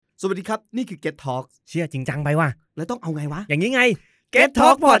สวัสดีครับนี่คือ Get Talk เชื่อจริงจังไปว่ะแล้วต้องเอาไงวะอย่างนี้ไง Get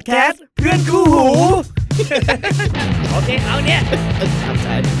Talk Podcast เพื่อนคู่หู โอเคเอาเนี่ยครับใ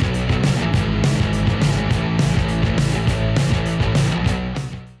ช่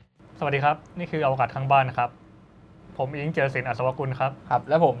สวัสดีครับนี่คืออวกาศข้างบ้านครับผมอิงเจริญศิลป์อัศวกุลครับครับ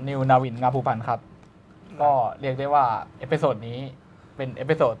และผมนิวนาวินงามภูพันธ์ครับก็เรียกได้ว่าเอพิโซดนี้เป็นเอ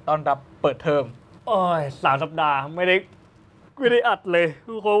พิโซดต้อนรับเปิดเทอมโอ้ย3 สัปดาห์ไม่ได้อัดเลย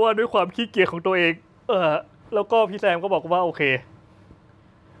เพราะว่าด้วยความขี้เกียจของตัวเองแล้วก็พี่แซมก็บอกว่าโอเค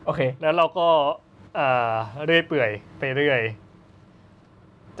แล้วเราก็เรื่อยเปื่อยไปเรื่อย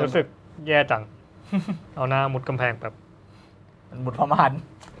รู้สึกแย่จัง เอาหน้ามุดกำแพงแบบมุดพม่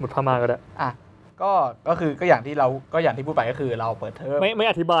านก็ได้ก็อย่างที่พูดไปก็คือเราเปิดเทอมไม่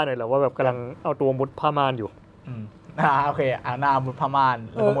อธิบายหน่อยเหรอว่าแบบกำลังเอาตัวมุดผ้าม่านอยู่โอเคเอาหน้ามุดพม่าน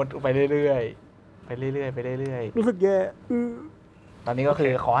แล้วก็มุดไปเรื่อยๆไปเรื่อยรู้สึกแย่ตอนนี้ก็คื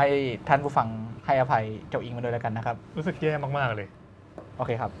อขอให้ท่านผู้ฟังให้อภัยเจ้าอิงมาด้วยแล้วกันนะครับรู้สึกแย่มากๆเลยโอเ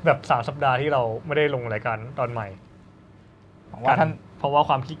คครับแบบ3 สัปดาห์ที่เราไม่ได้ลงรายการตอนใหม่เพราะว่า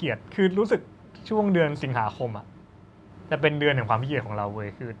ความขี้เกียจคือรู้สึกช่วงเดือนสิงหาคมอ่ะจะเป็นเดือนแห่งความขี้เกียจของเราเว้ย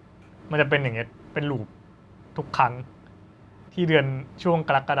คือมันจะเป็นอย่างเงี้ยเป็นลูปทุกครั้งที่เดือนช่วงก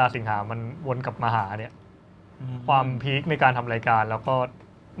รกฎาสิงหามันวนกลับมาหาเนี่ยความพีคในการทำรายการแล้วก็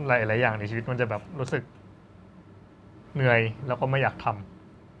หลายๆอย่างในชีวิตมันจะแบบรู้สึกเหนื่อยแล้วก็ไม่อยากท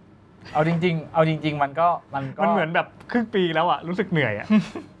ำเอาจริงมันเหมือนแบบครึ่งปีแล้วอ่ะรู้สึกเหนื่อยอ่ะ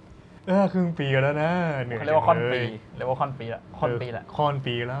ครึ่งปีแล้วนะเหนื่อยเรียกว่าค่อนปีละค่อน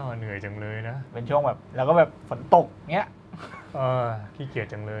ปีแล้วเหนื่อยจังเลยนะเป็นช่วงแบบแล้วก็แบบฝนตกเงี้ยขี้เกียจ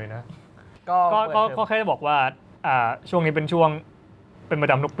จังเลยนะก็แค่บอกว่าช่วงนี้เป็นช่วงเป็นปร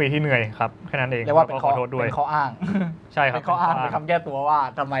ะจำทุกปีที่เหนื่อยครับแค่นั้นเองเรียกว่าเป็นข้ออ้างใช่ครับเป็นข้ออ้างเป็นคำแก้ตัวว่า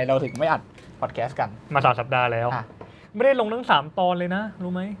ทำไมเราถึงไม่อัดพอดแคสต์กันมา3 สัปดาห์แล้วไม่ได้ลงทั้ง3 ตอนเลยนะ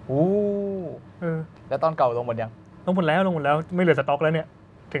รู้ไหมแล้วตอนเก่าลงหมดยังลงหมดแล้วไม่เหลือสต็อกแล้วเนี่ย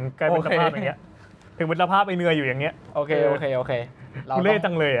ถึงกลายเป็นสภาพอย่างเงี้ยถึงเป็นสภาพไปเหนื่อยอยู่อย่างเงี้ยโอเคทุเรศ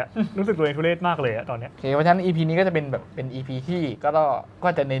จังเลยอ่ะรู้สึกตัวเองทุเรศมากเลยอ่ะตอนเนี้ยโอเคเพราะฉะนั้น EP นี้ก็จะเป็นแบบเป็น EP ที่ก็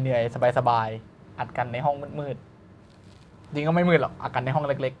จะเหนื่อยๆสบายๆอัดกันในห้องมืดๆจริงก็ไม่มืดหรอกอัดกันในห้อง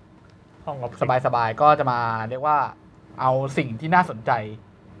เล็กๆห้องสบายๆก็จะมาเรียกว่าเอาสิ่งที่น่าสนใจ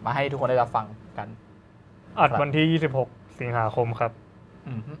มาให้ทุกคนได้รับฟังกันอัดวันที่26 สิงหาคมครับ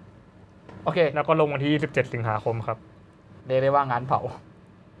โอเคแล้วก็ลงวันที่27 สิงหาคมครับเรียกได้ว่างานเผา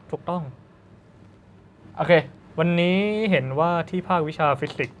ถูกต้องโอเควันนี้เห็นว่าที่ภาควิชาฟิ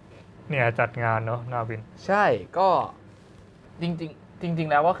สิกส์เนี่ยจัดงานเนาะนาวินใช่ก็จริง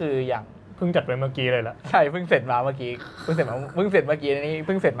แล้วก็คืออย่างเพิ่งจัดไปเมื่อกี้เลยล่ะใช่เพิ่งเสร็จเมื่อกี้นี้เ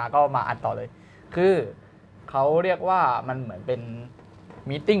พิ่งเสร็จมาก็มาอัดต่อเลยคือเขาเรียกว่ามันเหมือนเป็น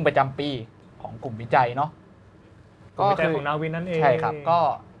มีตติ้งประจำปีของกลุ่มวิจัยเนาะก็คือของนาวินนั่นเองใช่ครับก็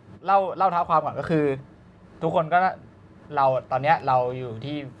เล่าท้าความก่อนก็คือทุกคนก็เราตอนนี้เราอยู่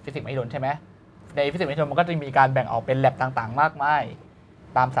ที่ฟิสิกส์มหิดลใช่ไหมในฟิสิกส์มหิดลมันก็จะมีการแบ่งออกเป็นแลบต่างๆมากมาย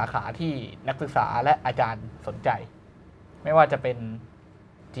ตามสาขาที่นักศึกษาและอาจารย์สนใจไม่ว่าจะเป็น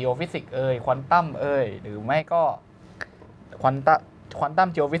geophysics ควอนตัมหรือไม่ก็ควอนตัม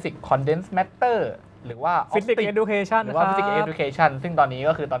geophysics condensed matter หรือว่า physics education หรือว่า physics education ซึ่งตอน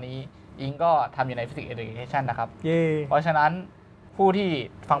นี้อิงก็ทำอยู่ใน physics education นะครับเพราะฉะนั้นผู้ที่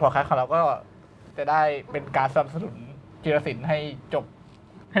ฟังพอดแคสต์ของเราก็จะได้เป็นการสนับสนุนจิรศิลป์ให้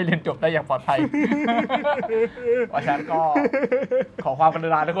เรียนจบได้อย่างปลอดภัย เพราะฉะนั้นก็ขอความกรุ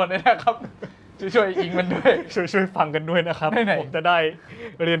ณาทุกคนด้วยนะครับช่วยอิงมันด้วยช่วยฟังกันด้วยนะครับผมจะได้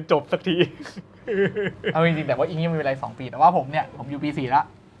เรียนจบสักทีเอาจริงๆแต่ว่าอิงยังมีเวลา2 ปีแต่ว่าผมอยู่ปี4แล้ว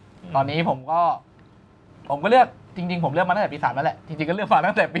ตอนนี้ผมก็เลือกจริงๆผมเลือกมาตั้งแต่ปี3แล้วแหละจริงๆก็เลือกมา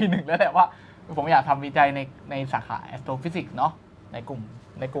ตั้งแต่ปี1แล้วแหละว่าผมอยากทำวิจัยในสาขา astrophysics เนาะในก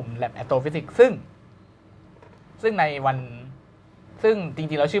ลุ่ม lab astrophysics ซึ่งจ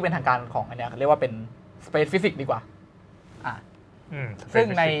ริงๆแล้วชื่อเป็นทางการของอันเนี้ยเรียกว่าเป็น space physics ดีกว่าซึ่ง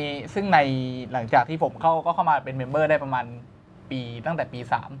ในหลังจากที่ผมเข้ามาเป็นเมมเบอร์ได้ประมาณตั้งแต่ปี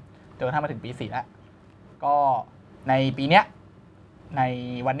3จนกระทั่งมาถึงปี4แล้วก็ในปีเนี้ยใน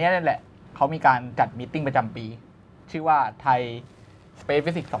วันนี้นั่นแหละเขามีการจัดมีตติ้งประจำปีชื่อว่าไทย Space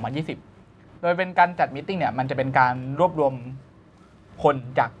Physics 2020โดยเป็นการจัดมีตติ้งเนี่ยมันจะเป็นการรวบรวมคน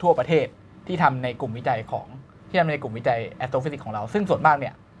จากทั่วประเทศที่ทำในกลุ่มวิจัยastrophysics ของเราซึ่งส่วนมากเนี่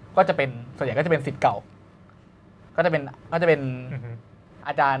ยส่วนใหญ่ก็จะเป็นศิษย์เก่าก็จะเป็นอ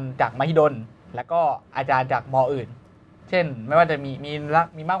าจารย์จากมหิดลแล้วก็อาจารย์จากม.อื่นเช่นไม่ว่าจะ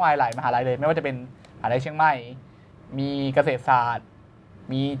มีมากมายหลายมหาลัยเลยไม่ว่าจะเป็นมหาลัยเชียงใหม่มีเกษตรศาสตร์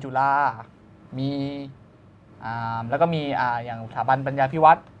มีจุฬามีแล้วก็มีอย่างสถาบันปัญญาภิ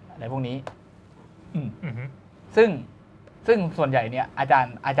วัฒน์อะไรพวกนี้ซึ่ง ซึ่งส่วนใหญ่เนี่ยอาจ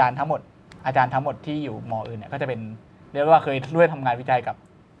ารย์ทั้งหมดที่อยู่มออื่นเนี่ยก็จะเป็นเรียกว่าเคยร่วมทำงานวิจัยกับ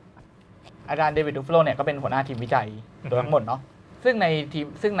อาจารย์เดวิดดูฟโลเนี่ยก็เป็นหัวหน้าทีมวิจัยโดยทั้งหมดเนาะซึ่ง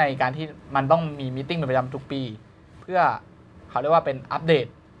ในการที่มันต้องมีมีตติ้งเป็นประจำทุกปีเพื่อเขาเรียกว่าเป็นอัปเดต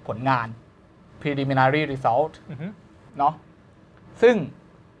ผลงาน preliminary result เนาะซึ่ง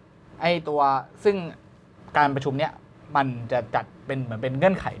ซึ่งการประชุมเนี่ยมันจะจัดเป็นเหมือนเป็นเงื่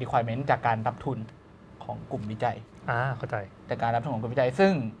อนไข requirement จากการรับทุนของกลุ่มวิจัยเข้าใจจากการรับทุนของกลุ่มวิจัยซึ่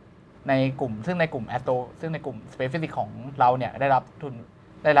งในกลุ่มAstro ซึ่งในกลุ่ม Space Physics ของเราเนี่ยได้รั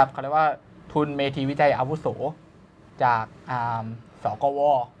บเขาเรียกว่าทุนเมธีวิจัยอาวุโสจากสกว.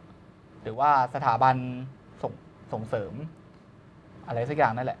หรือว่าสถาบันส่งเสริมอะไรสักอย่า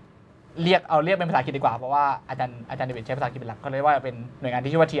งนั่นแหละเรียกเป็นภาษาอังกฤษดีกว่าเพราะว่าอาจารย์เดวิดใช้ภาษาอังกฤษเป็นหลักก็เลยว่าเป็นหน่วยงาน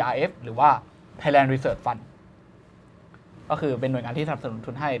ที่ชื่อว่า TRF หรือว่า Thailand Research Fund ก็คือเป็นหน่วยงานที่สนับสนุน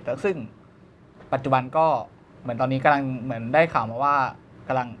ทุนให้แต่ซึ่งปัจจุบันก็เหมือนตอนนี้กำลังเหมือนได้ข่าวมาว่าก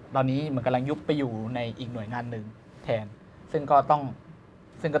ำลังยุบไปอยู่ในอีกหน่วยงานหนึ่งแทนซึ่งก็ต้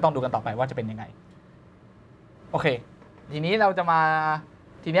องดูกันต่อไปว่าจะเป็นยังไงโอเคทีนี้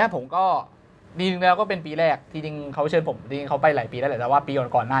ผมก็จริงๆแล้วก็เป็นปีแรกที่จริงเขาเชิญผมจริงเขาไปหลายปีแล้วแหละแต่ว่าปี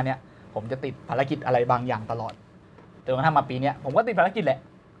ก่อนหน้านี้ผมจะติดภารกิจอะไรบางอย่างตลอดจนกระทั่งมาปีนี้ผมก็ติดภารกิจแหละ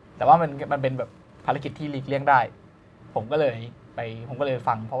แต่ว่ามันเป็นแบบภารกิจที่หลีกเลี่ยงได้ผมก็เลย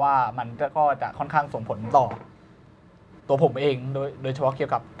ฟังเพราะว่ามันก็จะค่อนข้างส่งผลต่อตัวผมเองโดยเฉพาะเกี่ย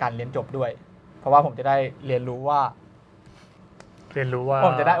วกับการเรียนจบด้วยเพราะว่าผมจะได้เรียนรู้ว่าผ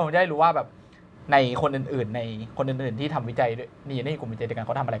มจะได้รู้ว่าแบบในคนอื่นที่ทำวิจัยด้วยนี่กลุ่มวิจัยเดียวกันเข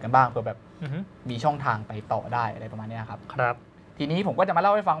าทำอะไรกันบ้างเพื่อแบบมีช่องทางไปต่อได้อะไรประมาณนี้ครับครับทีนี้ผมก็จะมาเล่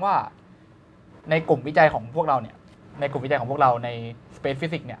าให้ฟังว่าในกลุ่มวิจัยของพวกเราใน Space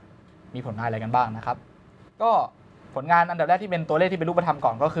Physics เนี่ยมีผลงานอะไรกันบ้างนะครับก็ผลงานอันดับแรกที่เป็นตัวเลขที่เป็นรูปธรรมก่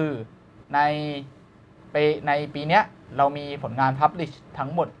อนก็คือในปีนี้เรามีผลงาน publish ทั้ง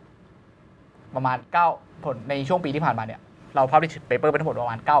หมดประมาณ9ผลในช่วงปีที่ผ่านมาเนี่ยเรา publish paper เป็นทั้งหมดประ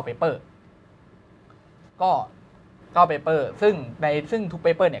มาณ9 paper ก็9 paper ซึ่งทุก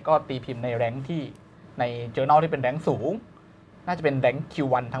paper เนี่ยก็ตีพิมพ์ในแรงค์ที่ใน journal ที่เป็นแรงค์สูงน่าจะเป็นแรงค์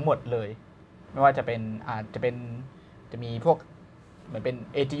Q1 ทั้งหมดเลยไม่ว่าจะเป็นจะมีพวกเหมือนเป็น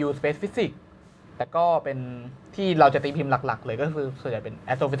AGU Space Physics แต่ก็เป็นที่เราจะตีพิมพ์หลักๆเลยก็คือส่วนใหญ่เป็น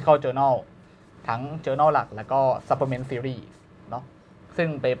Astrophysical Journal ทั้ง journal หลักแล้วก็ supplement series เนาะซึ่ง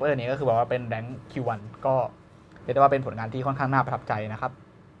paper นี้ก็คือบอกว่าเป็น rank Q1 ก็เรียกได้ว่าเป็นผลงานที่ค่อนข้างน่าประทับใจนะครับ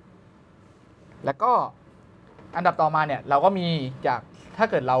แล้วก็อันดับต่อมาเนี่ยเราก็มีจากถ้า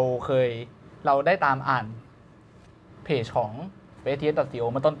เกิดเราได้ตามอ่านเพจของ spaceTS.co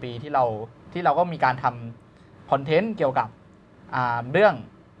เมื่อต้นปีที่เราก็มีการทำคอนเทนต์เกี่ยวกับเรื่อง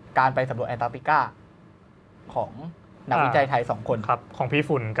การไปสำรวจแอนตาร์กติกาของนักวิจัยไทย2คนครับของพี่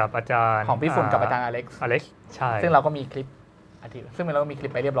ฝุ่นกับอาจารย์อเล็กซ์ใช่ซึ่งเราก็มีคลิ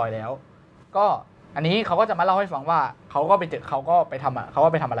ปไปเรียบร้อยแล้วก็อันนี้เขาก็จะมาเล่าให้ฟังว่าเขาไปท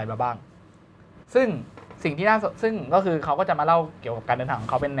ำอะไรมาบ้างซึ่งสิ่งที่ซึ่งก็คือเขาก็จะมาเล่าเกี่ยวกับการเดินทางของ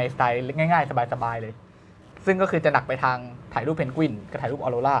เขาเป็นในสไตล์ง่ายๆสบายๆเลยซึ่งก็คือจะหนักไปทางถ่ายรูปเพนกวินกับถ่ายรูปออ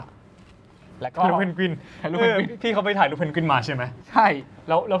โรราแล้วก็เพนกวินพี่เขาไปถ่ายรูปเพนกวินมาใช่ไหมใช่แ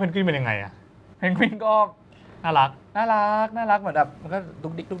ล้วเพนกวินเป็นยังไงอะเพนกวินก็น่ารักเหมือนแบบมันก็ดุ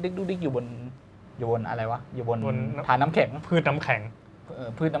กดิกอยู่บนอะไรวะอยู่บนฐานน้ำแข็งพืชน้ำแข็ง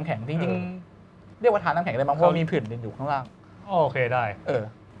พืชน้ำแข็งจริงๆเรียกว่าฐานน้ำแข็งได้มั้งเพราะมีผื่นดินอยู่ข้างล่างโอเคได้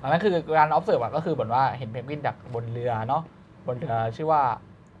อันนั้นคือการ observe ก็คือเหมือนว่าเห็นเพนกวินจากบนเรือเนาะบนเรือชื่อว่า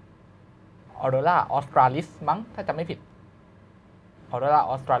Aurora Australis มั้งถ้าจำไม่ผิด Aurora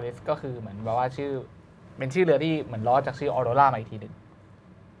Australis ก็คือเหมือนแบบว่าเป็นชื่อเรือที่เหมือนล้อจากชื่อ Aurora มาอีกทีนึง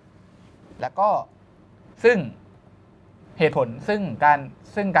แล้วก็ซึ่งเหตุผลซึ่ง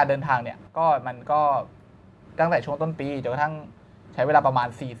การเดินทางเนี่ยก็มันก็ตั้งแต่ช่วงต้นปีจนกระทั่งใช้เวลาประมาณ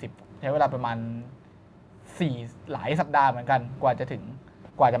หลายสัปดาห์เหมือนกันกว่า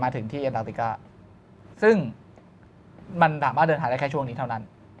จะมาถึงที่แอนตาร์กติกาซึ่งมันสามารถเดินทางได้แค่ช่วงนี้เท่านั้น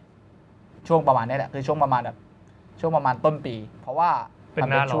ช่วงประมาณนี้แหละคือช่วงประมาณต้นปีเพราะว่ามัน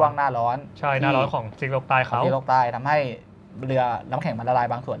เป็นช่วงหน้าร้อนใช่หน้าร้อนของซีกโลกใต้เขาซีกโลกใต้ทำให้เรือน้ำแข็งมันละลาย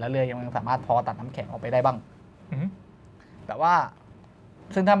บางส่วนแล้วเรือยังสามารถพอตัดน้ำแข็งออกไปได้บ้างแต่ว่า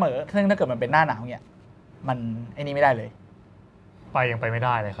ซึ่งถ้าเกิดมันเป็นหน้าหนาวเนี่ยมันไอ้นี่ไม่ได้เลยยังไปไม่ไ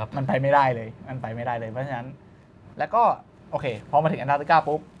ด้เลยครับมันไปไม่ได้เลยเพราะฉะนั้นแล้วก็โอเคพอมาถึงแอนตาร์กติกา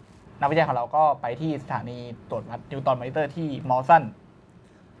ปุ๊บนักวิจัยของเราก็ไปที่สถานีตรวจวัดนิวตรอนมอนิเตอร์ที่มอลสัน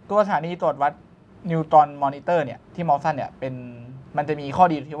ตัวสถานีตรวจวัดนิวตรอนมอนิเตอร์เนี่ยที่มอลสันเนี่ยมันจะมีข้อ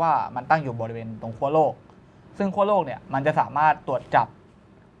ดีที่ว่ามันตั้งอยู่บริเวณตรงขั้วโลกซึ่งขั้วโลกเนี่ยมันจะสามารถตรวจจับ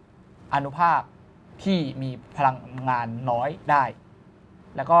อนุภาคที่มีพลังงานน้อยได้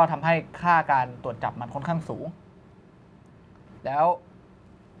แล้วก็ทำให้ค่าการตรวจจับมันค่อนข้างสูง แล้ว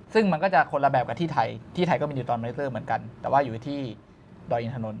ซึ่งมันก็จะคนละแบบกับที่ไทยก็มีนิวตันมอนิเตอร์เหมือนกันแต่ว่าอยู่ที่ดอยอิ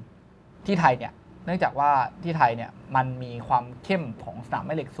นทนนท์ที่ไทยเนี่ยเนื่องจากว่าที่ไทยเนี่ยมันมีความเข้มของสนามแ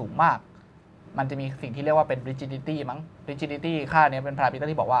ม่เหล็กสูงมากมันจะมีสิ่งที่เรียกว่าเป็น rigidity มั้ง rigidity ค่านี้เป็นพารามิเตอ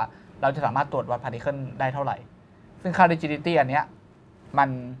ร์ที่บอกว่าเราจะสามารถตรวจวัด particle ได้เท่าไหร่ซึ่งค่า rigidity อันเนี้ยมัน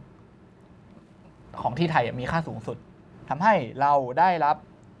ของที่ไทยมีค่าสูงสุดทำให้เราได้รับ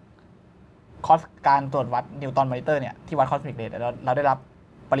คอสการตรวจวัดนิวตันมอนิเตอร์เนี่ยที่วัดคอสมิกเรทเราได้รับ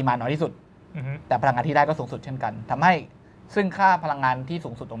ปริมาณน้อยที่สุดแต่พลังงานที่ได้ก็สูงสุดเช่นกันทำให้ซึ่งค่าพลังงานที่สู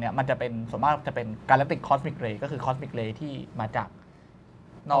งสุดตรงเนี้ยมันจะเป็นส่วนมากจะเป็น galactic cosmic ray ก็คือ cosmic ray ที่มาจาก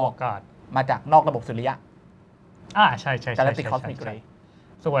นอกอากาศมาจากนอกระบบสุริยะใช่galactic cosmic ray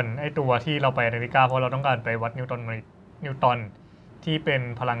ส่วนไอตัวที่เราไปอเมริกาเพราะเราต้องการไปวัดนิวตันที่เป็น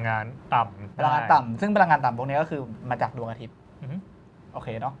พลังงานต่ำพลังงานต่ำซึ่งพลังงานต่ำพวกนี้ก็คือมาจากดวงอาทิตย์โอเค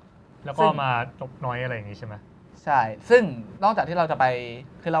เนาะแล้วก็มาตกน้อยอะไรอย่างงี้ใช่ไหมใช่ซึ่งนอกจากที่เราจะไป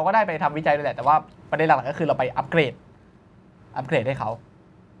คือเราก็ได้ไปทำวิจัยด้วยแหละแต่ว่าประเด็นหลักๆก็คือเราไปอัปเกรดให้เขา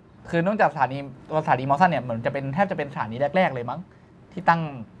คือเนื่องจากสถานีมอสันเนี่ยเหมือนจะเป็นแทบจะเป็นสถานีแรกๆเลยมั้งที่ตั้ง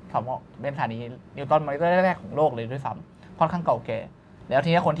เป็นสถานีนิวตันมอนิเตอร์แรกๆของโลกเลยด้วยซ้ำค่อนข้างเก่าแก่แล้วที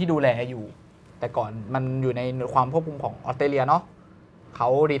นี้คนที่ดูแลอยู่แต่ก่อนมันอยู่ในความควบคุมของออสเตรเลียเนาะเขา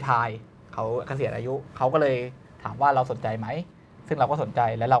รีไทร์เขาเกษียณอายุเขาก็เลยถามว่าเราสนใจไหมซึ่งเราก็สนใจ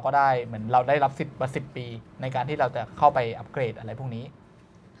และเราก็ได้เหมือนเราได้รับสิทธิ์มา10 ปีในการที่เราจะเข้าไปอัปเกรดอะไรพวกนี้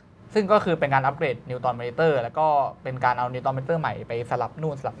ซึ่งก็คือเป็นการอัปเกรดนิวตันมอนิเตอร์แล้วก็เป็นการเอานิวตันมอนิเตอร์ใหม่ไปสลับ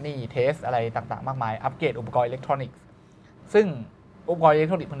นู่นสลับนี่เทสอะไรต่างๆมากมายอัปเกรดอุปกรณ์อิเล็กทรอนิกส์ซึ่งอุปกรณ์อิเล็ก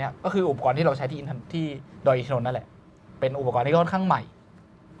ทรอนิกส์พวกนี้ก็คืออุปกรณ์ที่เราใช้ที่ดอยอินทนนท์นั่นแหละเป็นอุปกรณ์ที่ค่อนข้างใหม่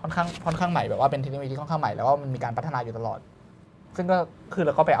ค่อนข้างใหม่แบบว่าเป็นเทคโนโลยีที่ค่อนข้างใหม่แล้วก็มันมีการพัฒนาอยู่ตลอดซึ่งก็คือเร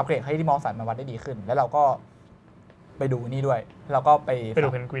าก็ไปอัปเกรดให้ที่มอสันมาวัดได้ดีขึ้นแล้วเราก็ไปดูนี่ด้วยเราก็ไปดู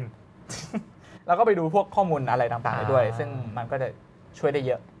เพนกวิน แล้วก็ไปดูพวกข้อมูลอะไรต่างๆด้วยซึ่งมันก็จะช่วยได้เ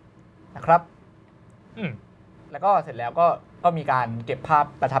ยอะนะครับแล้วก็เสร็จแล้วก็มีการเก็บภาพ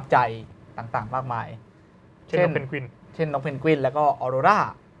ประทับใจต่างๆมากมายเช่นนกเพนกวินแล้วก็ออโรรา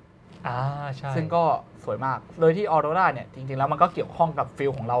ใช่ซึ่งก็สวยมากโดยที่ออโรราเนี่ยจริงๆแล้วมันก็เกี่ยวข้องกับฟิ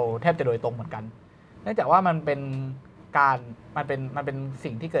ลของเราแทบจะโดยตรงเหมือนกันเนื่องจากว่ามันเป็น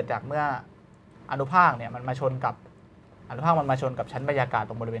สิ่งที่เกิดจากเมื่ออนุภาคเนี่ยมันมาชนกับชั้นบรรยากาศ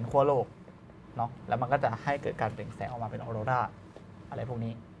ตรงบริเวณขั้วโลกเนาะแล้วมันก็จะให้เกิดการเปล่งแสงออกมาเป็นออโรราอะไรพวก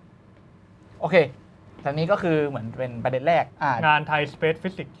นี้โอเคทางนี้ก็คือเหมือนเป็นประเด็นแรกงาน Thai Space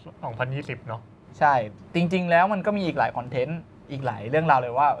Physics 2020เนาะใช่จริงๆแล้วมันก็มีอีกหลายคอนเทนต์อีกหลายเรื่องราวเล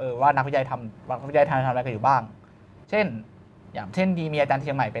ยว่านักวิจัยทำอะไรกันอยู่บ้างเช่นมีอาจารย์เชี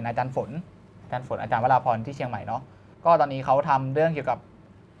ยงใหม่เป็นอาจารย์ฝนอาจารย์วราพรที่เชียงใหม่เนาะก็ตอนนี้เขาทำเรื่องเกี่ยวกับ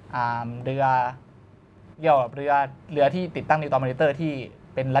เรือที่ติดตั้งนิวตันมอนิเตอร์ที่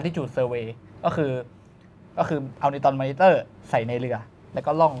เป็น latitude survey ก็คือเอานิวตันมอนิเตอร์ใส่ในเรือแล้ว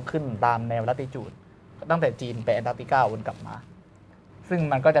ก็ล่องขึ้นตามแนว latitude ตั้งแต่จีนไปแอนตาร์กติกาวนกลับมาซึ่ง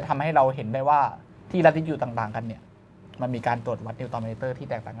มันก็จะทำให้เราเห็นได้ว่าที่ latitude ต่างๆกันเนี่ยมันมีการตรวจวัดนิวตันมอนิเตอร์ที่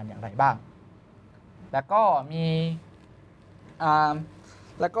แตกต่างกันอย่างไรบ้างแล้วก็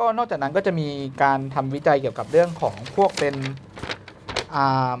แล้วก็นอกจากนั้นก็จะมีการทำวิจัยเกี่ยวกับเรื่องของพวกเป็น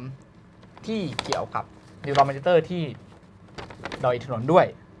ที่เกี่ยวกับนิวตันมอนิเตอร์ที่ดอยอินทนนท์ด้วย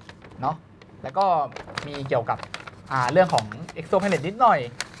เนาะแล้วก็มีเกี่ยวกับเรื่องของ exoplanet นิดหน่อย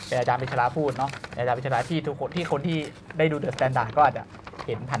เป็นอาจารย์ปิชราพูดเนาะอาจารย์ปิชราที่คนที่ได้ดู The Standard ก็อาจจะเ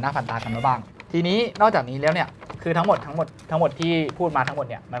ห็นผ่านหน้าผ่านตากันมาบ้างทีนี้นอกจากนี้แล้วเนี่ยคือทั้งหมดที่พูดมาทั้งหมด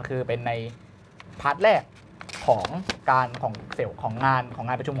เนี่ยมันคือเป็นในพาร์ทแรกของเซลล์ของงา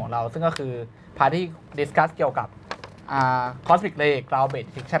นประชุมของเราซึ่งก็คือพาร์ทที่ดิสคัสเกี่ยวกับcosmic ray ground based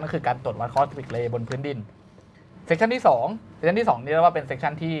detection ก็คือการตรวจวัด cosmic ray บนพื้นดินเซกชันที่2นี่เรียกว่าเป็นเซกชั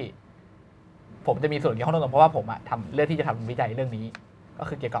นที่ผมจะมีส่วนเกี่ยวข้องเพราะว่าผมทำเรื่องที่จะทำวิจัยเรื่องนี้ก็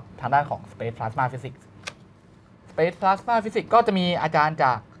คือเกี่ยวกับทางด้านของ space plasma physics space plasma physics ก็จะมีอาจารย์จ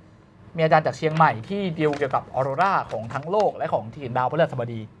ากเชียงใหม่ที่ดีลเกี่ยวกับออโรราของทั้งโลกและของที่ดาวพฤหัสบ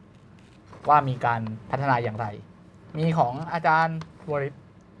ดีว่ามีการพัฒนาอย่างไรมีของอาจารย์วริศ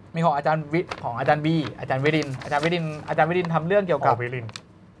มีของอาจารย์วีอาจารย์วิรินทำเรื่องเกี่ยวกับ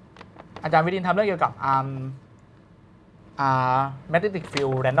อาจารย์วิรินทำเรื่องเกี่ยวกับmagnetic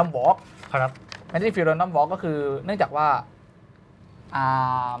field random walk ครับ magnetic field random walk ก็คือเนื่องจากว่า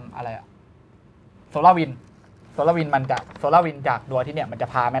โซลาร์วินจากดวงอาทิตย์เนี่ยมันจะ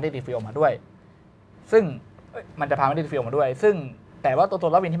พา magnetic field มาด้วยซึ่งแต่ว่าตัวโซ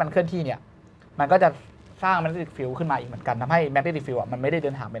ลาร์วินที่มันเคลื่อนที่เนี่ยมันก็จะสร้าง magnetic field ขึ้นมาอีกเหมือนกันทำให้ magnetic field มันไม่ได้เ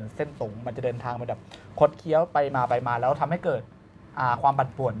ดินทางเป็นเส้นตรงมันจะเดินทางเป็นแบบคดเคี้ยวไปมาแล้วทำให้เกิดความปั่น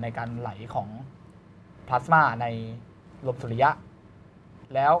ป่วนในการไหลของพลาสมาในลมสุริยะ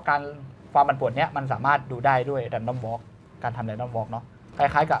แล้วความปั่นป่วนเนี้ยมันสามารถดูได้ด้วย random walk การทำ Random Walk เนาะค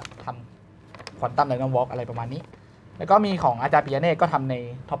ล้ายๆกับทำ Quantum Random Walk อะไรประมาณนี้ แล้วก็มีของอาจารย์ปิยะเนตรก็ทำใน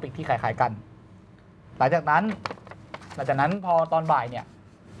ท็อปิกที่คล้ายๆกันหลังจากนั้นพอตอนบ่ายเนี่ย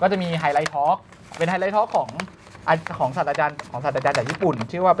ก็จะมีไฮไลท์ทอล์กเป็นไฮไลท์ทอล์กของศาสตราจารย์จากญี่ปุ่น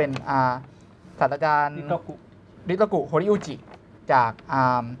ชื่อว่าเป็นศาสตราจารย์ริโตกุโฮริอุจิจาก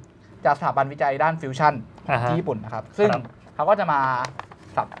สถาบันวิจัยด้านฟิวชั่นที่ญี่ปุ่นนะครับซึ่งเขาก็จะ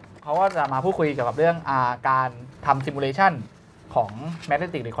มาพูดคุยเกี่ยวกับเรื่องการทำซิมูเลชันของ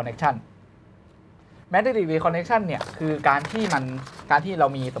magnetic reconnection magnetic reconnection เนี่ยคือการที่เรา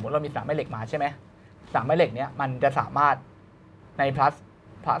มีสมมติเรามีสามแม่เหล็กมาใช่ไหมสามแม่เหล็กเนี้ยมันจะสามารถใน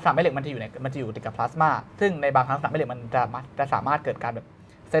สามแม่เหล็กมันจะอยู่ติดกับพลาสมาซึ่งในบางครั้งสามแม่เหล็กมันจะสามารถเกิดการแบบ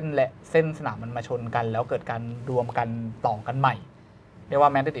เส้นสนามมันมาชนกันแล้วเกิดการรวมกันต่อกันใหม่เรียกว่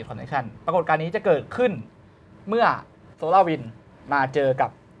า magnetic connection ปรากฏการณ์นี้จะเกิดขึ้นเมื่อโซลาร์วินมาเจอกับ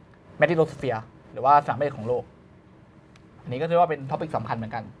แมกเนโตสเฟียร์หรือว่าสามแม่เหล็กของโลกอันนี้ก็ถือว่าเป็นท็อปิกสำคัญเหมือ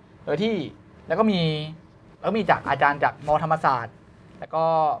นกันแล้วก็มีจากอาจารย์จากมอธรรมศาสตร์แล้วก็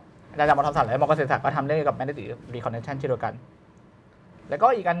อาจารย์จากมอธรรมศาสตร์และมอเกษตรศาสตร์ก็ทำเรื่องเกี่ยวกับ magnetic reconnection เช่นเดียวกันแล้วก็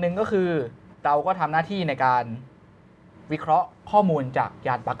อีกอันนึงก็คือเราก็ทำหน้าที่ในการวิเคราะห์ข้อมูลจากย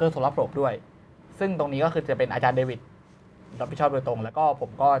านปาร์เกอร์โซลาร์โพรบด้วยซึ่งตรงนี้ก็คือจะเป็นอาจารย์เดวิดรับผิดชอบโดยตรงแล้วก็ผม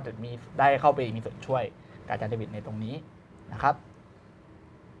ก็จะได้เข้าไปมีส่วนช่วยกับอาจารย์เดวิดในตรงนี้นะครับ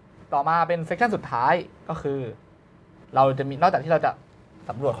ต่อมาเป็นเซสชั่นสุดท้ายก็คือเราจะมีนอกจากที่เราจะ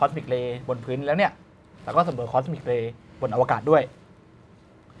สำรวจคอสมิกเรย์บนพื้นแล้วเนี่ยเราก็สำรวจคอสมิกเรย์บนอวกาศด้วย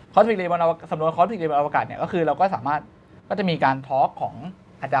สำรวจคอสมิกเรย์บนอวกาศเนี่ยก็คือเราก็สามารถก็จะมีการทอล์กของ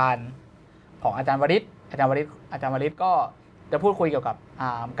อาจารย์วริศก็จะพูดคุยเกี่ยวกับ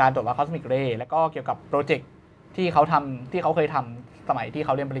การตรวจวัดคอสมิกเรย์แล้วก็เกี่ยวกับโปรเจกต์ที่เขาเคยทำสมัยที่เข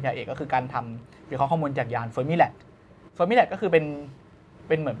าเรียนปริญญาเอกก็คือการทำวิเคราะห์ข้อมูลจากยานเฟอร์มิแลตก็คือเ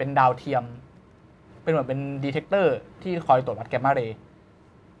ป็นเหมือนเป็นดาวเทียมเป็นเหมือนเป็นดีเทคเตอร์ที่คอยตรวจวัดแกมมาเรย์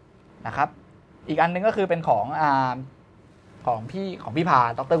นะครับอีกอันนึงก็คือเป็นของพี่พา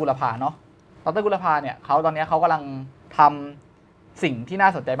ดร.กุลภาเนาะดร.กุลภาเนี่ยตอนนี้เขากำลังทำสิ่งที่น่า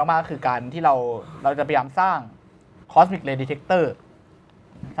สนใจมากๆก็คือการที่เราจะพยายามสร้าง Cosmic Ray Detector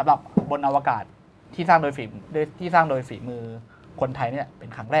สำหรับบนอวกาศที่สร้างโดยฝีมือคนไทยเนี่ยเป็น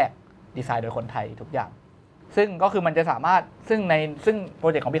ครั้งแรกดีไซน์โดยคนไทยทุกอย่างซึ่งก็คือมันจะสามารถซึ่งโปร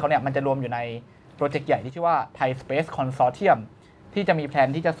เจกต์ของพี่เขาเนี่ยมันจะรวมอยู่ในโปรเจกต์ใหญ่ที่ชื่อว่า Thai Space Consortium ที่จะมีแผน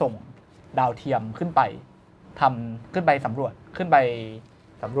ที่จะส่งดาวเทียมขึ้นไปสำรวจ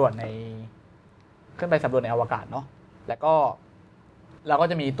ในอวกาศเนาะแล้วก็เราก็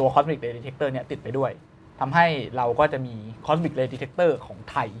จะมีตัว Cosmic Ray Detector เนี่ยติดไปด้วยทำให้เราก็จะมี Cosmic Ray Detector ของ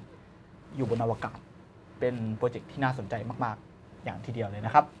ไทยอยู่บนอวกาศเป็นโปรเจกต์ที่น่าสนใจมากๆอย่างทีเดียวเลยน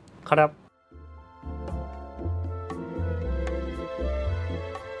ะครับครับ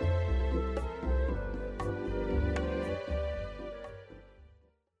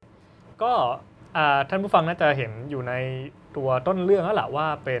ก็ท่านผู้ฟังน่าจะเห็นอยู่ในตัวต้นเรื่องแล้วล่ะว่า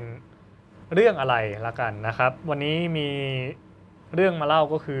เป็นเรื่องอะไรละกันนะครับวันนี้มีเรื่องมาเล่า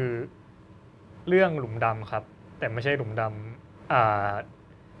ก็คือเรื่องหลุมดำครับแต่ไม่ใช่หลุมด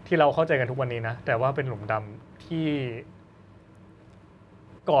ำที่เราเข้าใจกันทุกวันนี้นะแต่ว่าเป็นหลุมดำที่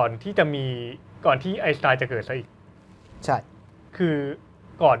ก่อนที่ไอน์สไตน์จะเกิดซะอีกใช่คือ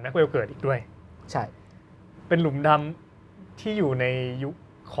ก่อนแม็กเวลเกิดอีกด้วยใช่เป็นหลุมดำที่อยู่ในยุค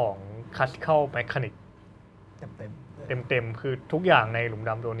ของclassical mechanics เต็มคือทุกอย่างในหลุม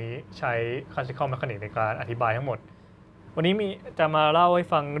ดำตัวนี้ใช้ classical mechanics ในการอธิบายทั้งหมดวันนี้จะมาเล่าให้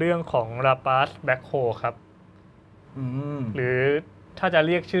ฟังเรื่องของ Laplace Black Hole ครับหรือถ้าจะเ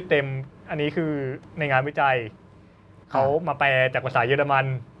รียกชื่อเต็มอันนี้คือในงานวิจัยเขามาแปลจากภาษาเยอรมัน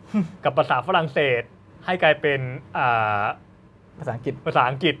กับภาษาฝรั่งเศสให้กลายเป็นภาษาอังก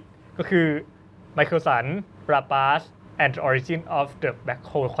ฤษก็คือ Michelson Laplace and the origin of the black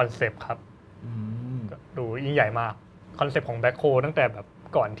hole concept ครับดูยิ่งใหญ่มากคอนเซปต์ของ black hole ตั้งแต่แบบ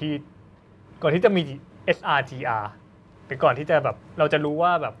ก่อนที่จะมี SRGR เป็นก่อนที่จะแบบเราจะรู้ว่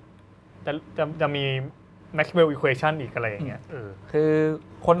าแบบจะมี Maxwell equation อีกอะไรอย่างเงี้ยคือ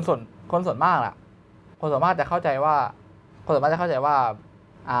คนส่วนมากล่ะคนส่วนมากจะเข้าใจว่า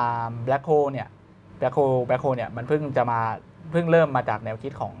black hole เนี่ยมันเพิ่งเริ่มมาจากแนวคิ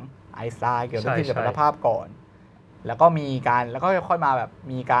ดของไอน์สไตน์เกี่ยวกับที่เกิดภาพก่อนแล้วก็ค่อยมาแบบ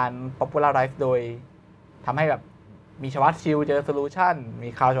มีการ popularize โดยทำให้แบบมีชวัตชิลเจอโซลูชันมี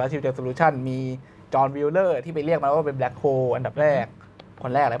คาร์ลชวัตชิลเจอโซลูชันมีจอห์นวิลเลอร์ที่ไปเรียกมันว่าเป็นแบล็คโฮลอันดับแรกค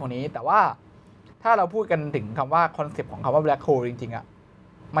นแรกอะไรพวกนี้แต่ว่าถ้าเราพูดกันถึงคำว่าคอนเซปต์ของคำว่าแบล็คโฮลจริงๆอ่ะ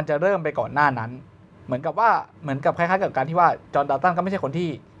มันจะเริ่มไปก่อนหน้านั้นเหมือนกับคล้ายๆกับการที่ว่าจอห์นดัลตันก็ไม่ใช่คนที่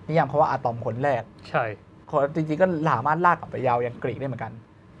นิยามคำว่าอะตอมคนแรกใช่คนจริงๆก็สามารถลากกลับไปยาวยันกรีกได้เหมือนกัน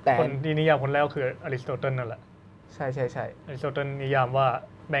แต่คนที่นิยามคนแรกคืออริสโตเติลนั่นแหละ ใช่ อริสโตเติลนิยามว่า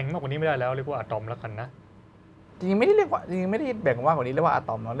แบ่งมากกว่านี้ไม่ได้แล้วเรียกว่าอะตอมแล้วกันนะ จริงๆไม่ได้แบ่งว่ากว่านี้เรียกว่าอะต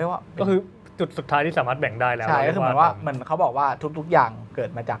อมเนาะเรียกว่าก็คือจุดสุดท้ายที่สามารถแบ่งได้แล้วใช่ก็คือเหมือนว่าเหมือนเขาบอกว่าทุกๆอย่างเกิด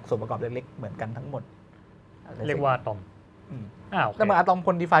มาจากส่วนประกอบเล็กๆเหมือนกันทั้งหมด เรียกว่าอะตอมโอเคแต่เหมือนอะตอมค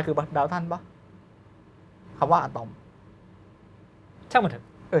นดีไฟคือดาวทันปะคำว่าอะตอมช่างมันเถอะ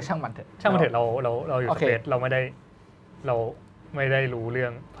ช่างมันเถอะเราอยู่สเปซเราไม่ได้รู้เรื่อ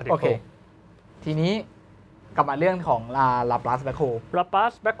งพาร์ติเคิลทีนี้กลับมาเรื่องของลาปลาสแบ็คโ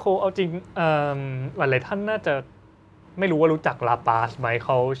ฮเอาจริงหลายท่านน่าจะไม่รู้ว่ารู้จักลาปาสไหมเข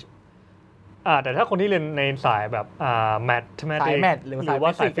าแต่ถ้าคนที่เรียนในสายแบบแมทหรือว่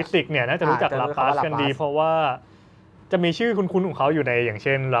าสายฟิสิกส์เนี่ยน่าจะรู้จักลาปาสกันดีเพราะว่าจะมีชื่อคุ้นๆของเขาอยู่ในอย่างเ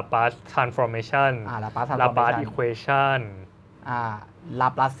ช่นลาปาสทรานส์ฟอร์เมชันลาปาสอีควอชันลา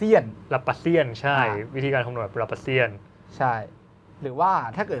ปลาเซียนใช่วิธีการคำนวณแบบลาปาเซียนใช่หรือว่า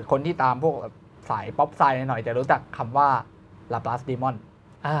ถ้าเกิดคนที่ตามพวกสายป๊อปไซน์หน่อยจะรู้จักคำว่าลาปลาสดีมอน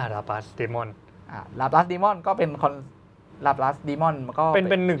ลาปลาสดีมอนลาปลาสดีมอนก็เป็นลาปลาสดีมอนมันก็เ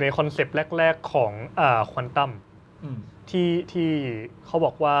ป็นหนึ่งในคอนเซปต์แรกๆของควอนตัมที่เขาบ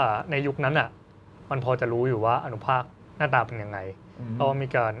อกว่าในยุคนั้นอ่ะมันพอจะรู้อยู่ว่าอนุภาคหน้าตาเป็นยังไงเพราะมี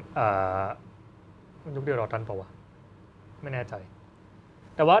การยุคเดียวรอตันเปล่าวะไม่แน่ใจ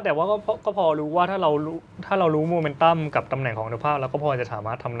แต่ว่าก็พอรู้ว่าถ้าเรารู้โมเมนตัมกับตำแหน่งของอนุภาคแล้วก็พอจะสาม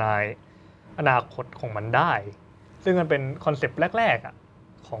ารถทำนายอนาคตของมันได้ซึ่งมันเป็นคอนเซปต์แรก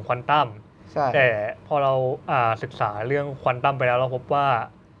ๆของควอนตัมแต่พอเราศึกษาเรื่องควอนตัมไปแล้วเราพบว่า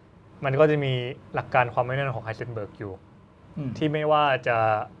มันก็จะมีหลักการความไม่แน่นอนของไฮเซนเบิร์กอยู่ที่ไม่ว่าจะ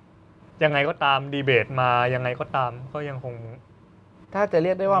ยังไงก็ตามดีเบตมายังไงก็ตามก็ยังคงถ้าจะเรี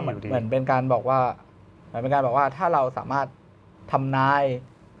ยกได้ว่าเหมือนเป็นการบอกว่าถ้าเราสามารถทำนาย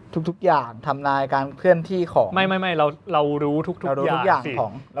ทุกๆอย่างทำนายการเคลื่อนที่ของไม่เรารู้ทุกอย่างขอ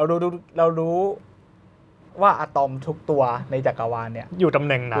งเรารู้ว่าอะตอมทุกตัวในจักรวาลเนี่ยอยู่ตำแ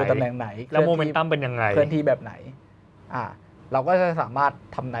หน่งไหนแล้วโมเมนตัมเป็นยังไงเคลื่อนที่แบบไหนเราก็จะสามารถ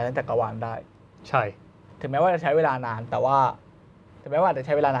ทำนายทั้งจักรวาลได้ใช่ถึงแม้ว่าจะใช้เวลานานแต่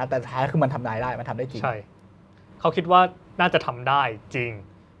ท้ายคือมันทำนายได้มันทำได้จริงใช่เขาคิดว่าน่าจะทำได้จริง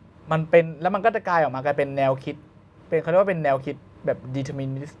มันเป็นแล้วมันก็จะกลายออกมากลายเป็นแนวคิดเขาเรียกว่าเป็นแนวคิดแบบ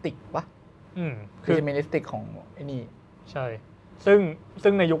deterministic ปะdeterministic ของไอ้นี่ใช่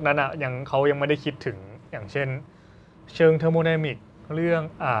ซึ่งในยุคนั้นอ่ะเขายังไม่ได้คิดถึงอย่างเช่นเชิงเทอร์โมไดนามิกเรื่อง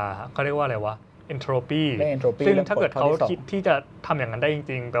เขาเรียกว่าอะไรวะ entropy ซึ่งถ้าเกิดเขาคิดที่จะทำอย่างนั้นได้จ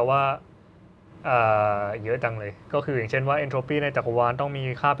ริงๆแปลว่าเยอะจังเลยก็คืออย่างเช่นว่า entropy ในจักรวาลต้องมี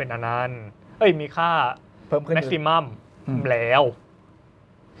ค่าเป็นอนันต์มีค่าเพิ่มขึ้น maximum แล้ว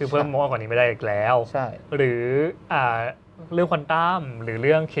คือเพิ่มมากกว่านี้ไม่ได้อีกแล้วหรือเรื่องควอนตัมหรือเ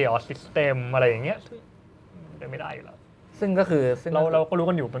รื่อง chaos system อะไรอย่างเงี้ยเป็นไม่ได้อยู่แล้วซึ่งก็คือเราก็รู้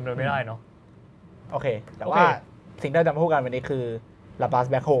กันอยู่เป็นไปไม่ได้เนาะโอเคแต่ว่าสิ่งที่เราจะมาพูดกันวันนี้คือลาปลาส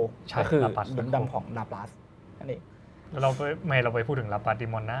แบ็คโฮก็คือหลุมดำของลาปลาสนั่นเองแล้วเราไปพูดถึงลาปลาดิ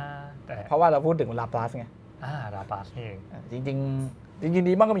มอนนะแต่เพราะว่าเราพูดถึงลาปลาสไงลาปลาสนี่เองจริง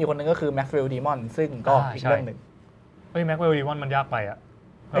ดีมอนก็มีคนหนึ่งก็คือแม็กซ์เวลล์ดีมอนซึ่งก็อีกเรื่องหนึ่งแม็กซ์เวลล์ดีมอนมันยากไปอ่ะ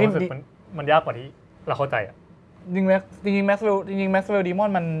รู้สึกมันยากกว่าที่เราเข้าใจอ่ะจริงแม็กซ์เวลล์ดีมอ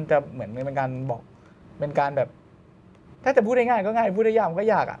นมันจะเหมือนเป็นการบอกเป็นการแบบถ้าจะพูดได้ง่ายก็ง่ายพูดได้ยากก็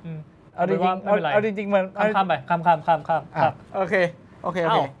ยากอ่ะเอาจริงมันข้ามไปข้ามโอเค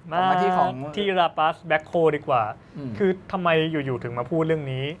มาที่ลาปลาสแบ็คโฮดีกว่าคือทำไมอยู่ๆถึงมาพูดเรื่อง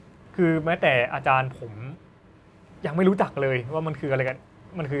นี้คือแม้แต่อาจารย์ผมยังไม่รู้จักเลยว่ามันคืออะไรกัน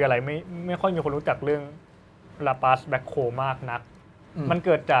มันคืออะไรไม่ค่อยมีคนรู้จักเรื่องลาปลาสแบ็คโฮมากนักมันเ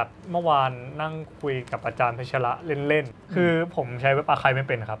กิดจากเมื่อวานนั่งคุยกับอาจารย์เพชรละเล่นๆคือผมใช้เว็บอาร์ไคฟ์ไม่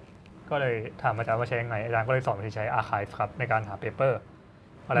เป็นครับก็เลยถามอาจารย์ว่าใช้ยังไงอาจารย์ก็เลยสอนวิธีใช้อาร์ไคฟ์ครับในการหาเปเปอร์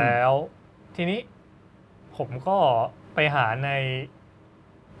แล้วทีนี้ผมก็ไปหาใน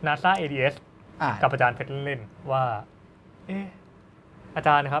NASA ADS กับอาจารย์เพชรเล่นๆว่าอาจ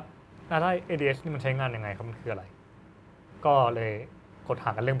ารย์ครับ NASA ADS นี่มันใช้งานยังไงครับมันคืออะไรก็เลยกดหา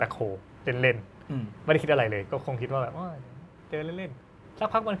กันเรื่องแบ็คโฮเล่นๆไม่ได้คิดอะไรเลยก็คงคิดว่าแบบเจอเล่นๆสัก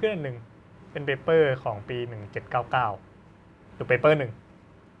พักมันขึ้นอันหนึ่งเป็นเปเปอร์ของปี1799หรือเปเปอร์หนึ่ง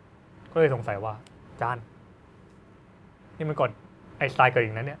ก็เลยสงสัยว่าอาจารย์นี่มันก่อนไอน์สไตน์เกิด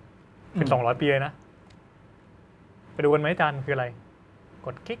อีกนั้นเนี่ยเป็น200 ปีเลยนะไปดูกันไหมอาจารย์คืออะไรก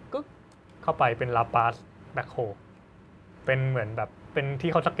ดคลิกกึ๊กเข้าไปเป็นลาปลาสแบ็คโฮเป็นเหมือนแบบเป็น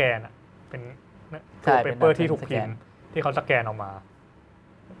ที่เขาสแกนอ่ะเป็นตัวเปเปอร์ที่ถูกพิมพ์ที่เขาสแกนออกมา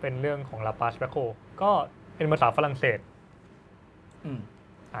เป็นเรื่องของลาปลาสแบ็คโฮก็เป็นภาษาฝรั่งเศส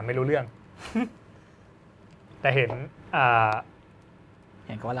อ่านไม่รู้เรื่อง แต่เห็น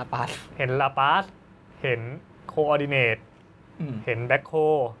ก็ว่าลาปลาสเห็นลาปลาสเห็นโคออร์ดิเนตเห็นแบ็คโฮ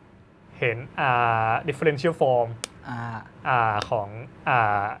เห็นdifferential form ของ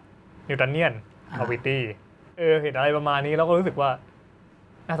นิวตันเนียนกราวิตี้เห็นอะไรประมาณนี้แล้วก็รู้สึกว่า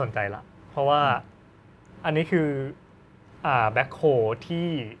น่าสนใจละเพราะว่าอันนี้คือแบ็คโฮที่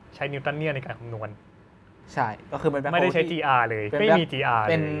ใช้นิวตันเนียนในการคำนวณใช่ก็คือเป็นแบ็คโฮไม่ได้ใช้ GR เลยไม่มี GR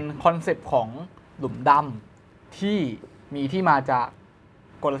เป็นคอนเซปต์ของหลุมดำที่มีที่มาจาก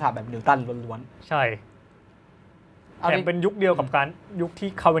กลศาสตร์แบบนิวตันล้วนๆใช่แต่เป็นยุคเดียวกับการยุคที่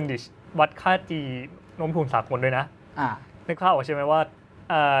Cavendish วัดค่า G โน้มถ่วงสากลด้วยนะนึกภาพออกใช่ไหมว่า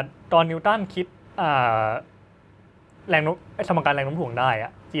ตอนนิวตันคิดแรงโน้มสมการแรงโน้มถ่วงได้อ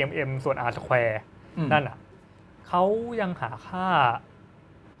ะ GMM ส่วน R square นั่นอ่ะเขายังหาค่า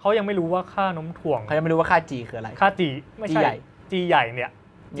เขายังไม่รู้ว่าค่าโน้มถ่วงเขายังไม่รู้ว่าค่า G คืออะไรค่า G ไม่ใช่ G ใหญ่เนี่ย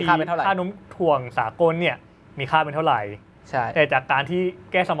มีค่าเป็นเท่าไหร่ค่าโน้มถ่วงสากลเนี่ยมีค่าเป็นเท่าไหร่ใช่แต่จากการที่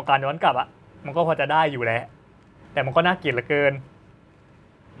แก้สมการย้อนกลับอ่ะมันก็พอจะได้อยู่แล้วแต่มันก็น่าเกลียดเหลือเกิน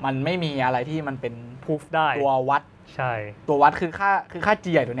มันไม่มีอะไรที่มันเป็น proof ได้ตัววัดใช่ตัววัดคือค่า G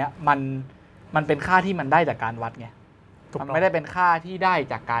ใหญ่ตัวเนี้ยมันเป็นค่าที่มันได้จากการวัดไงมันไม่ได้เป็นค่าที่ได้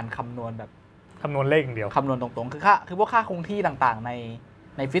จากการคำนวณแบบคำนวณเลขอย่างเดียวคำนวณตรงๆคือพวกค่าคงที่ต่างๆ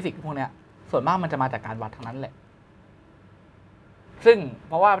ในฟิสิกส์พวกเนี้ยส่วนมากมันจะมาจากการวัดทั้งนั้นแหละซึ่ง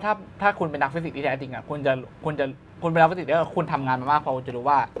เพราะว่าถ้าคุณเป็นนักฟิสิกส์ที่แท้จริงอ่ะคุณเป็นนักฟิสิกส์แล้วคุณทำงานมามากพอคุณจะรู้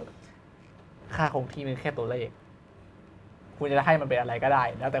ว่าค่าคงที่มันแค่ตัวเลขคุณจะให้มันเป็นอะไรก็ได้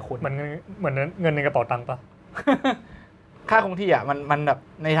แล้วแต่คุณมันเหมือนเงินในกระเป๋าตังค์ปะ ค่าคงที่อ่ะมันแบบ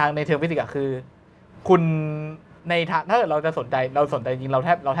ในเชิงฟิสิกส์อ่ะคือคุณในทางถ้าเกิดเราสนใจจริงเราแ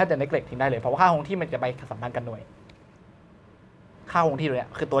ทบจะเนกเลกทิ้งได้เลยเพราะว่าค่าคงที่มันจะไปสัมพันธ์กันหน่วยค่าคงที่ตัวเนี้ย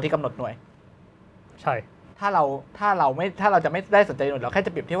คือตัวที่กำหนดหน่วยใช่ถ้าเราจะไม่ได้สนใจหน่วยเราแค่จ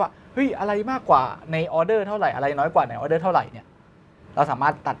ะเปรียบเทียบว่าเฮ้ยอะไรมากกว่าในออเดอร์เท่าไหร่อะไรน้อยกว่าในออเดอร์เท่าไหร่เนี่ยเราสาม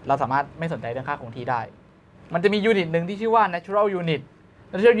ารถไม่สนใจเรื่องค่าคงที่ได้มันจะมียูนิตนึงที่ชื่อว่า natural unit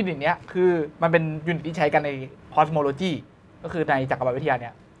เนี้ยคือมันเป็นยูนิตที่ใช้กันใน cosmology ก็คือในจักรวาลวิทยาเนี่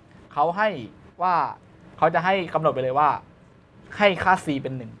ยเขาให้ว่าเขาจะให้กำหนดไปเลยว่าให้ค่า c เป็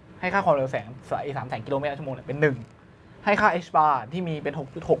น1ให้ค่าความเร็วแสง300,000 กิโลเมตรต่อชั่วโมงเนี่ยเป็น1ให้ค่า h bar ที่มีเป็น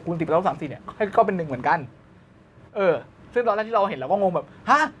6คูณ10 ลบ 34เนี่ยก็เป็น1เหมือนกันซึ่งตอนแรกที่เราเห็นเราก็งงแบบ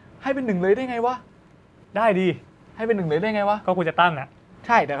ฮะให้เป็น1เลยได้ไงวะได้ดีให้เป็น1เลยได้ไงวะก็กูจะตั้งอ่ะใ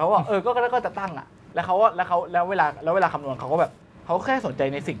ช่แต่เขาว่าก็จะตั้งอ่ะแล้วเวลาคำนวณเขาก็แบบเขาแค่สนใจ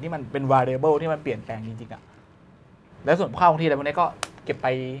ในสิ่งที่มันเป็น variable ที่มันเปลี่ยนแปลงจริงๆอ่ะแล้วส่วนค่าคงที่อะไรพวกนี้ก็เก็บ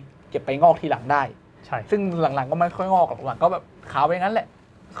ไปงอกทีหลังได้ใช่ซึ่งหลังๆก็ไม่ค่อยงอกหลังก็แบบขาวไปงั้นแหละ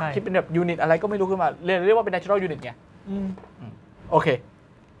คิดเป็นแบบยูนิตอะไรก็ไม่รู้ขึ้นมาเรียกว่าเป็น natural unit ไงโอเค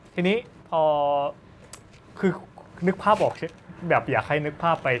ทีนี้พอคือนึกภาพออกแบบอยากให้นึกภ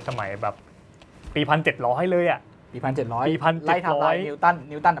าพไปสมัยแบบปี1700เลยอ่ะปี1700ไล่ทำลายนิว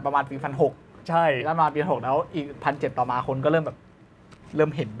ตันประมาณปี1600ใช่แล้วมาปี6แล้วอีก1700ต่อมาคนก็เริ่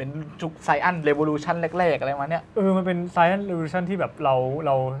มเห็นเป็นจุกไซแอนเรโวลูชันแรกๆอะไรประมาณเนี้ยมันเป็นไซแอนเรโวลูชันที่แบบเ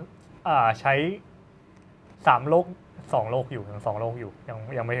ราใช้3โลก2โลกอยู่ถึง2โลกอยู่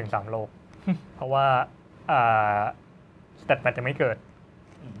ยังไม่ถึง3โลก เพราะว่าสแตทแมทจะไม่เกิด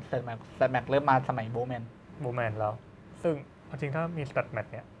สแตทแมทเริ่มมาสมัยโบแมนแล้วซึ่งจริงถ้ามีสแตทแมท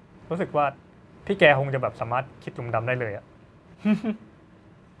เนี่ยรู้สึกว่าพี่แกคงจะแบบสามารถคิดหลุมดำได้เลยอ่ะ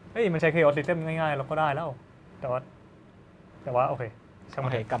เฮ้ยมันใช้ chaos system ง่ายๆเราก็ได้แล้วแต่ว่าโอเค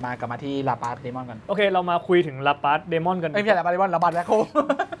กลับมาที่ลาปาร์ตเดมอนกันโอเคเรามาคุยถึงลาปาร์ตเดมอนกันไม่ใช่ลาปาร์ตเดมอนลาปาร์ตแบ็คโฮ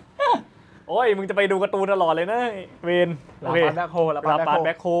โอ้ยมึงจะไปดูการ์ตูนตลอดเลยนะเวนลาปาร์ตแบ็คโฮลาปาร์ตแ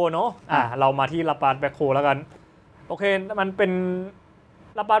บ็คโฮเนาะเรามาที่ลาปาร์ตแบ็คโฮแล้วกันโอเคมันเป็น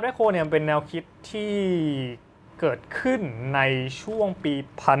ลาปาร์ตแบ็คโฮเนี่ยเป็นแนวคิดที่เกิดขึ้นในช่วงปี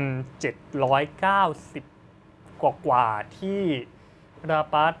1790กว่าที่ลา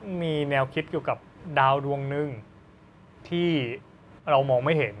ปาร์ตมีแนวคิดเกี่ยวกับดาวดวงหนึ่งที่เรามองไ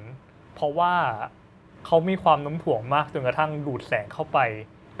ม่เห็นเพราะว่าเขามีความโน้มถ่วงมากจนกระทั่งดูดแสงเข้าไป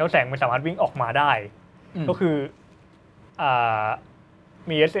แล้วแสงมันสามารถวิ่งออกมาได้ก็คือ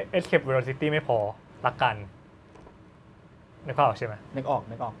มี escape velocity ไม่พอละกันนึกออกใช่ไหมนึกออก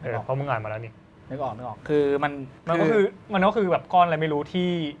เพราะมึงอ่านมาแล้วนี่นึกออกคือมันก็คือแบบก้อนอะไรไม่รู้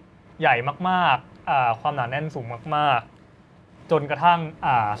ที่ใหญ่มากๆความหนาแน่นสูงมากๆจนกระทั่ง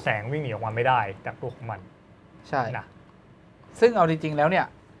แสงวิ่งหนีออกมาไม่ได้จากตัวของมันใช่นะซึ่งเอาจริงๆแล้วเนี่ย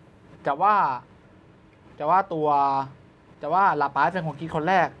จะว่าลาปาร์ตเป็นคนคิดคน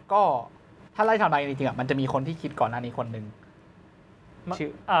แรกก็ถ้าไล่ทำลายจริงๆมันจะมีคนที่คิดก่อนหน้านี้คนหนึ่งชื่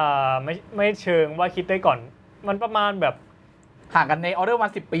อไม่เชิงว่าคิดได้ก่อนมันประมาณแบบห่างกันในออเดอร์มา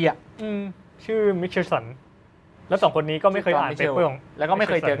10 ปีอ่ะชื่อมิเชลสันแล้ว2คนนี้ก็ไม่เคยอ่านเปเปอร์แล้วก็ไม่เ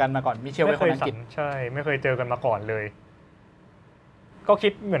คยเจอกันมาก่อนมิเชลเป็นคนอังกฤษใช่ไม่เคยเจอกันมาก่อนเลยก็คิ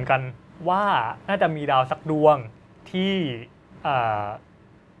ดเหมือนกันว่าน่าจะมีดาวสักดวงที่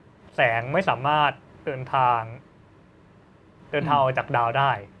แสงไม่สามารถเดินทางออกจากดาวไ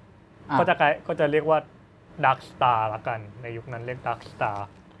ด้ก็จะเรียกว่า Dark Star ละกันในยุคนั้นเรียก Dark Star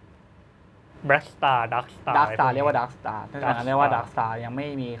Black Star Dark Star Dark Star เรียกว่า Dark Star ถ้าอย่างนั้นเรียกว่า Dark Star ยังไม่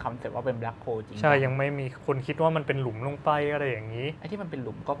มีคำเสร็จว่าเป็น Black Hole จริงใช่ยังไม่มีคนคิดว่ามันเป็นหลุมลงไปอะไรอย่างนี้ไอ้ที่มันเป็นห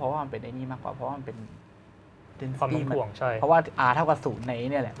ลุมก็เพราะว่ามันเป็นไอ้นี่มากกว่าเพราะว่ามันเป็นความโน้มถ่วงใช่เพราะว่า r เท่ากับ0ใน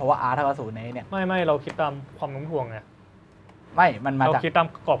เนี่ยแหละเพราะว่า r เท่ากับ0ในเนี่ยไม่เราคิดตามความโน้มถ่วงไงไม่มันมาจากเราคิดตาม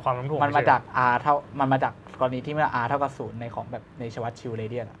กรอบความโน้มถ่วงมันมาจาก r เท่ามันมาจากกรณีที่เมื่อ r เท่ากับ0ในของแบบในชวัตชิลเร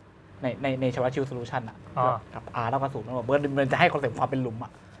เดียนอะในชวัตชิลโซลูชันอะกับ r เท่ากับ0มันบอกมันจะให้คอนเซ็ปต์ความเป็นหลุมอ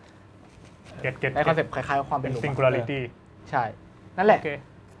ะได้คอนเซ็ปต์คล้ายๆความเป็นหลุม singularity ใช่นั่นแหละ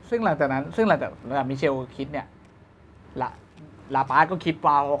ซึ่งหลังจากมิเชลคิดเนี่ยลาปาร์ตก็คิดพ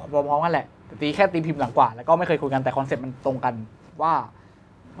ร้อมๆกันแหละตีพิมพ์หลังกว่าแล้วก็ไม่เคยคุยกันแต่คอนเซ็ปต์มันตรงกันว่า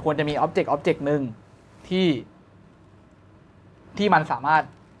ควรจะมีอ็อบเจกต์หนึ่งที่มันสามารถ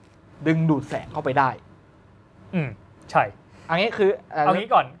ดึงดูดแสงเข้าไปได้ใช่อันนี้คือเอางี้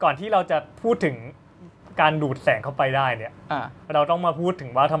ก่อนที่เราจะพูดถึงการดูดแสงเข้าไปได้เนี่ยเราต้องมาพูดถึง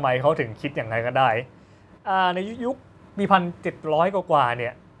ว่าทำไมเขาถึงคิดอย่างไรก็ได้ในยุคปี1700กว่าเนี่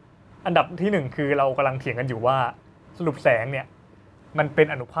ยอันดับที่หนึ่งคือเรากำลังเถียงกันอยู่ว่าสรุปแสงเนี่ยมันเป็น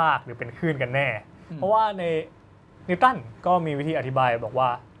อนุภาคหรือเป็นคลื่นกันแน่เพราะว่าในนิวตันก็มีวิธีอธิบายบอกว่า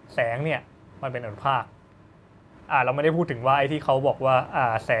แสงเนี่ยมันเป็นอนุภาคเราไม่ได้พูดถึงว่าไอ้ที่เขาบอกว่า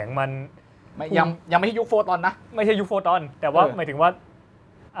แสงมันยังไม่ใช่ยุคโฟตอนนะไม่ใช่ยุคโฟตอนแต่ว่าหมายถึงว่า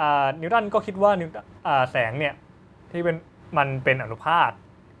นิวตันก็คิดว่าแสงเนี่ยที่มันเป็นอนุภาค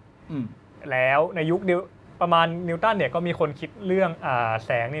แล้วในยุคเดียวประมาณนิวตันเนี่ยก็มีคนคิดเรื่องแ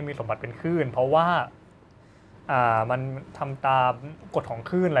สงเนี่ยมีสมบัติเป็นคลื่นเพราะว่ามันทำตามกฎของ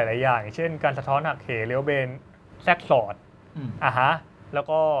คลื่นหลายๆอย่างเช่นการสะท้อนหักเหเลี้ยวเบนแทรกสอดแล้ว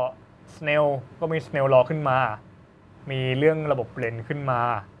ก็สเนลก็มีสเนลลอขึ้นมามีเรื่องระบบเลนขึ้นมา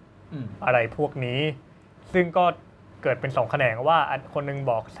อะไรพวกนี้ซึ่งก็เกิดเป็น2แขนงว่าคนนึง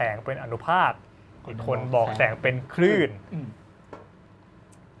บอกแสงเป็นอนุภาคอีกคนบอกแสงเป็นคลื่น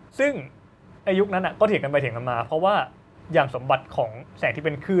ซึ่งในยุคนั้นก็เถียงกันไปเถียงกันมาเพราะว่าอย่างสมบัติของแสงที่เ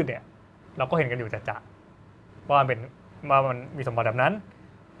ป็นคลื่นเนี่ยเราก็เห็นกันอยู่จะว่ามันมีสมบัติแบบนั้น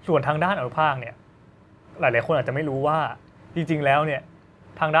ส่วนทางด้านอนุภาคเนี่ยหลายๆคนอาจจะไม่รู้ว่าจริงๆแล้วเนี่ย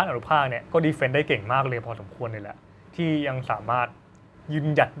ทางด้านอนุภาคเนี่ยก็ดีเฟนด์ได้เก่งมากเลยพอสมควรเลยแหละที่ยังสามารถยืน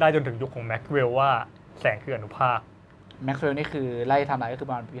หยัดได้จนถึงยุคของแม็กซ์เวลล์ว่าแสงคืออนุภาคแม็กซ์เวลล์นี่คือไล่ทำอะไรก็คือ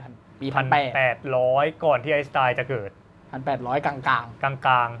ประมาณปี1800ก่อนที่ไอน์สไตน์จะเกิด1800กลาง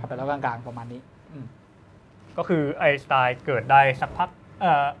ประมาณนี้ก็คือไอน์สไตน์เกิดได้สักพัก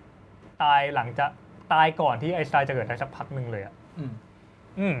ตายก่อนที่ไอน์สไตน์จะเกิดได้สักพักนึงเลย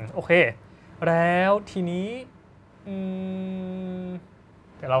โอเคแล้วทีนี้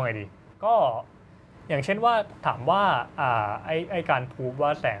จะเล่าไงดีก็อย่างเช่นว่าถามว่าไอการพูฟว่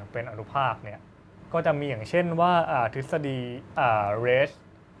าแสงเป็นอนุภาคเนี่ยก็จะมีอย่างเช่นว่าทฤษฎีRace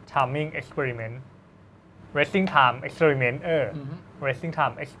Timing Experiment Racing Time Experiment Racing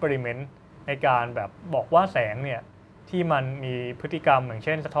Time Experiment ในการแบบบอกว่าแสงเนี่ยที่มันมีพฤติกรรมอย่างเ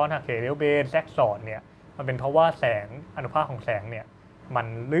ช่นสะท้อนหักเหเลี้ยวเบนแทรกสอดเนี่ยมันเป็นเพราะว่าแสงอนุภาคของแสงเนี่ยมัน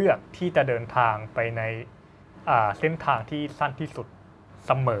เลือกที่จะเดินทางไปในเส้นทางที่สั้นที่สุดเ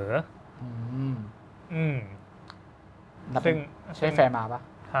สมอซึ่งใช่แฟร์มาปะ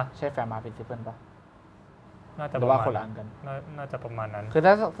ใช่แฟร์มาพรินซิเพิลปะน่าจะว่าคนละอันกันน่าจะประมาณนั้นคือถ้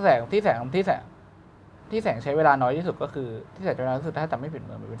าแสงที่แสงใช้เวลาน้อยที่สุดก็คือที่แสงใช้เวลาน้อยที่สุดถ้าจำไม่ผิด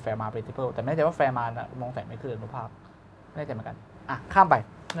มันเป็นแฟร์มาพรินซิเพิลแต่ไม่แน่ใจว่าแฟร์มามองแสงไม่คืออนุภาคไม่แน่ใจเหมือนกันข้ามไป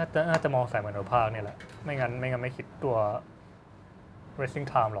น่าจะมองแสงเหมือนอนุภาคเนี่ยแหละไม่งั้นไม่คิดตัว racing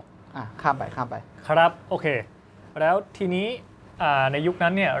time หรอกข้ามไปครับโอเคแล้วทีนี้ในยุคนั้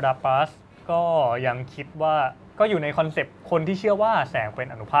นเนี่ยลาปาสก็ยังคิดว่าก็อยู่ในคอนเซปต์คนที่เชื่อว่าแสงเป็น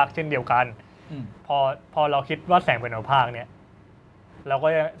อนุภาคเช่นเดียวกันพอเราคิดว่าแสงเป็นอนุภาคเนี่ยเราก็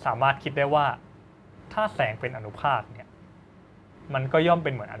สามารถคิดได้ว่าถ้าแสงเป็นอนุภาคเนี่ยมันก็ย่อมเป็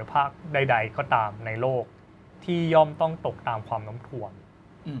นเหมือนอนุภาคใดๆก็ตามในโลกที่ย่อมต้องตกตามความโน้มถ่วง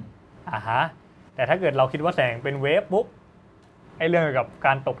แต่ถ้าเกิดเราคิดว่าแสงเป็นเวฟปุ๊บไอ้เรื่องเกี่ยวกับก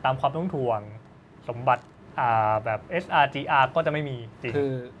ารตกตามความโน้มถ่วงสมบัติแบบ SRGR ก็จะไม่มีจริง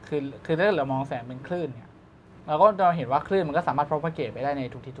คือถ้าเรามองแสงเป็นคลื่นเนี่ยเราก็จะเห็นว่าคลื่นมันก็สามารถ propagate ไปได้ใน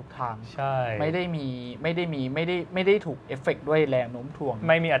ทุกทิศทุกทางใช่ไม่ได้ถูกเอฟเฟกต์ด้วยแรงโน้มถ่วง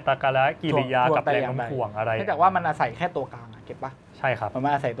ไม่มีอัตราการกิริยากับแรงโน้มถ่วงอะไรเนื่องจากว่ามันอาศัยแค่ตัวกลางเก็ตปะใช่ครับมั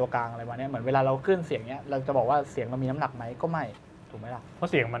นอาศัยตัวกลางอะไรมาเนี่ยเหมือนเวลาเราขึ้นเสียงเนี้ยเราจะบอกว่าเสียงเรามีน้ำหนักไหมก็ไม่ถูกไหมล่ะเพราะ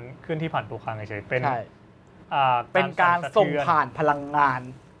เสียงมันขึ้นที่ผ่านตัวกลางเฉยๆเป็นการส่งผ่านพลังงาน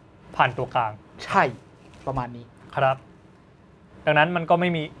ผ่านตัวกลางใช่ประมาณนี้ครับดังนั้นมันก็ไม่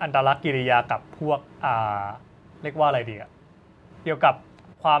มีอันตรกิริยากับพวกเรียกว่าอะไรดีเกี่ยวกับ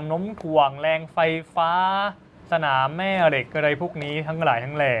ความโน้มถ่วงแรงไฟฟ้า สนามแม่เหล็กอะไรพวกนี้ทั้งหลาย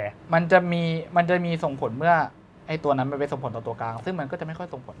ทั้งแหล่มันจะมีส่งผลเมื่อไอ้ตัวนั้นมันไปส่งผลต่อตัวกลางซึ่งมันก็จะไม่ค่อย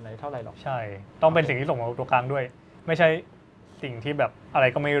ส่งผลอะไรเท่าไหร่หรอกใช่ต้องเป็นสิ่งที่ส่งผลต่อตัวกลางด้วย ไม่ใช่สิ่งที่แบบอะไร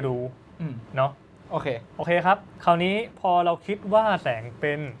ก็ไม่รู้เนาะโอเคครับคราวนี้พอเราคิดว่าแสงเ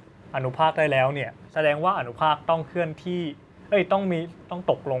ป็นอนุภาคได้แล้วเนี่ยแสดงว่าอนุภาคต้องเคลื่อนที่ต้อง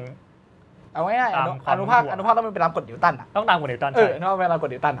ตกลงเอาง่ายๆอนุภาคต้องเป็นตามกฎนิวตันอ่ะต้องตามกฎนิวตันใช่อนุภาคเป็นตามกฎ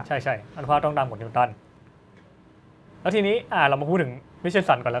นิวตันอ่ะใช่อนุภาคต้องตามกฎนิวตันแล้วทีนี้เรามาพูดถึงมิเชล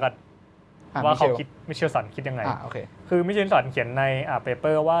สันก่อนแล้วกันว่าเขาคิดมิเชลสันคิดยังไงคือมิเชลสันเขียนในเปเป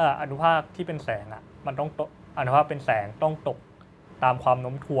อร์ว่าอนุภาคที่เป็นแสงอ่ะมันต้องอนุภาคเป็นแสงต้องตกตามความโ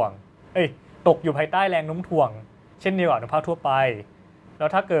น้มถ่วงตกอยู่ภายใต้แรงโน้มถ่วงเช่นเดียวกับอนุภาคทั่วไปแล้ว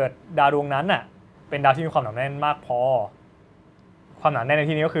ถ้าเกิดดาวดวงนั้นน่ะเป็นดาวที่มีความหนาแน่นมากพอความหนาแน่นใน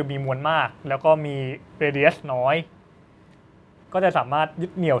ที่นี้ก็คือมีมวลมากแล้วก็มีเรเดียสน้อยก็จะสามารถยึ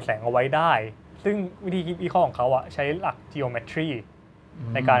ดเหนี่ยวแสงเอาไว้ได้ซึ่งวิธีคิดวิเคราะห์ของเขาใช้หลัก geometry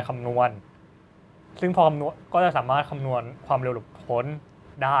ในการคำนวณซึ่งพอคำนวณก็จะสามารถคำนวณความเร็วหลุดพ้น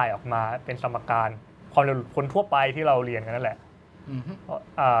ได้ออกมาเป็นสมการความเร็วหลุดพ้นทั่วไปที่เราเรียนกันนั่นแหละ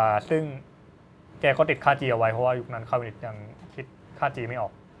ซึ่งแกก็ติดค่า g เอาไว้เพราะว่ายุคนั้นคาร์บอนิตยังคิดค่า g ไม่ออ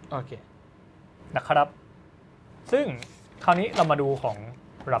กโอเคนะครับซึ่งคราวนี้เรามาดูของ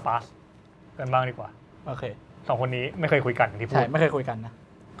ลาปาสกันบ้างดีกว่าโอเคสองคนนี้ไม่เคยคุยกันที่พูดใช่ไม่เคยคุยกันนะ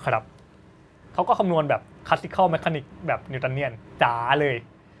ครับเขาก็คำนวณแบบคลาสสิคอลแมคานิกแบบนิวตันเนียนจ๋าเลย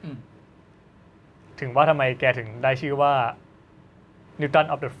ถึงว่าทำไมแกถึงได้ชื่อว่า Newton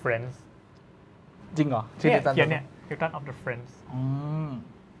of the Friends จริงเหรอชื่อเขียนเนี่ย Newton of the Friends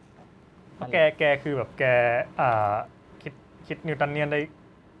แกคือแบบแกคิดนิวตันเนียนได้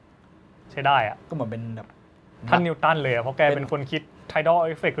ใช้ได้ก็เหมือนเป็นแบบท่านนิวตันเลยเพราะแกเป็นคนคิด tidal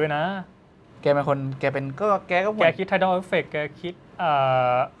effect ด้วยนะแกคิด tidal effect แกคิด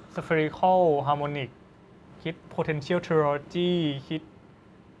spherical harmonic คิด potential teleology คิด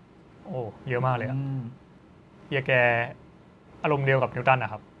เยอะมากเลยแกอารมณ์เดียวกับนิวตันน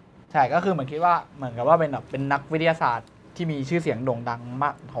ะครับใช่ก็คือเหมือนคิดว่าเหมือนกับว่าเป็นนักวิทยาศาสตร์ที่มีชื่อเสียงโด่งดังมา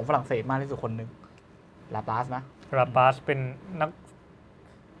กของฝรั่งเศสมากที่สุดคนหนึ่งลาปาสนะลาปาสเป็นนัก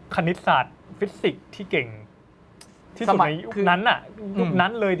คณิตศาสตร์ฟิสิกส์ที่เก่งที่สุดในยุคนั้นน่ะยุคนั้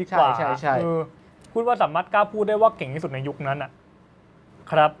นเลยดีกว่าใช่พูดว่าสามารถกล้าพูดได้ว่าเก่งที่สุดในยุคนั้นน่ะ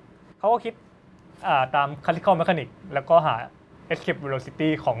ครับเขาก็คิดตาม classical mechanics แล้วก็หา escape velocity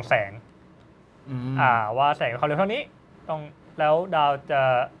ของแสงว่าแสงความเร็วเท่านี้แล้วดาวจะ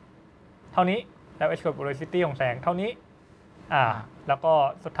เท่านี้แล้ว escape velocity ของแสงเท่านี้แล้วก็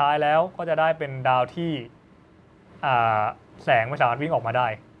สุดท้ายแล้วก็จะได้เป็นดาวที่แสงไม่สามารถวิ่งออกมาได้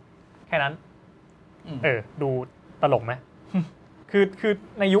แค่นั้นดูตลกไหม คือ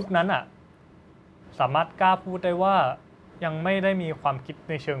ในยุคนั้นสามารถกล้าพูดได้ว่ายังไม่ได้มีความคิด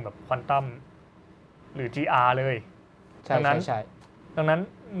ในเชิงแบบควอนตัมหรือ GR เลยดังนั้น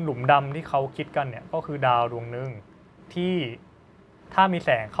หลุมดำที่เขาคิดกันเนี่ยก็คือดาวดวงหนึ่งที่ถ้ามีแส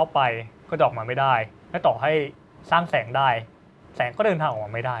งเข้าไปก็จะออกมาไม่ได้และต่อให้สร้างแสงได้แสงก็เดินทางออกม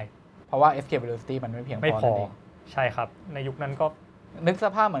าไม่ได้เพราะว่า escape velocity มันไม่เพียงพอใช่ครับในยุคนั้นก็นึกส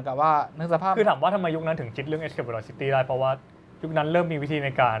ภาพเหมือนกับว่าคือถามว่าทำไมยุคนั้นถึงคิดเรื่อง escape velocity ได้เพราะว่ายุคนั้นเริ่มมีวิธีใน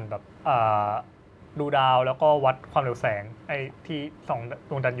การแบบดูดาวแล้วก็วัดความเร็วแสงที่ส่อง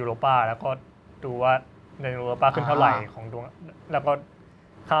ดวงจันทร์ยูโรปาแล้วก็ดูว่าในยูโรปาขึ้นเท่าไหร่ของดวงแล้วก็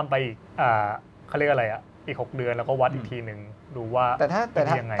ข้ามไปอีกเขาเรียกอะไรอีก6 เดือนแล้วก็วัดอีกทีนึงดูว่าแต่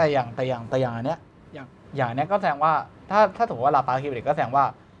อย่างอันเนี้ยอย่างอันเนี้ยก็แสดงว่าถ้าสมมติว่าลาปาสคิดก็แสดงว่า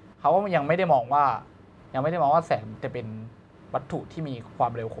เขายังไม่ได้มองว่าแสงจะเป็นวัตถุที่มีควา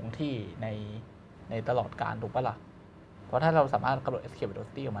มเร็วคงที่ในตลอดกาลถูกปะล่ะเพราะถ้าเราสามารถกำหนด escape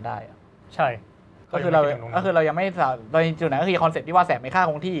velocity ออกมาได้ใช่ก็คือเรายังไม่โดยจุดไหนก็คือคอนเซ็ปต์ที่ว่าแสงไม่ค่า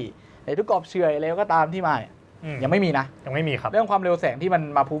คงที่ในทุกกรอบเฉื่อยอะไรก็ตามที่มายังไม่มีนะยังไม่มีครับเรื่องความเร็วแสงที่มัน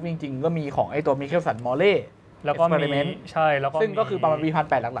มาพูฟจริงๆก็มีของไอ้ตัวมิเคลสันมอลเล่แล้วก็มีใช่แล้วก็ซึ่งก็คือประมาณปี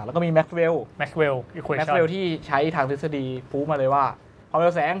 1800 หลักๆแล้วก็มีแม็กซ์เวลที่ใช้ทางทฤษฎีพูฟมาเลยว่าความเร็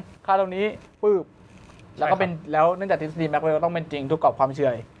วแสงค่าเท่านี้ปึ๊บแล้วก็เป็นแล้วเนื่องจากทฤษฎีแม็กซ์เวลต้องเป็นจริงทุกกรอบความเฉื่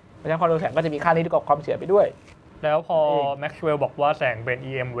อยเพราะฉะนั้นความเร็วแสงก็จะมีค่านี้ทุกกรอบความเฉื่อยไปด้วยแล้วพอแม็กซ์เวลบอกว่าแสงเป็น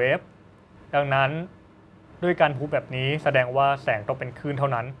EM wave ดังนั้นด้วยการพูดแบบนี้แสดงว่าแสงต้องเป็นคลื่นเท่า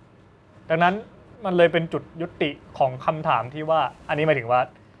นั้นดังนั้นมันเลยเป็นจุดยุติของคำถามที่ว่าอันนี้หมายถึงว่า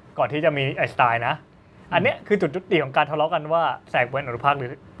ก่อนที่จะมีไอน์สไตน์นะอันนี้คือจุดยุติของการทะเลาะกันว่าแสงเป็นอนุภาคหรือ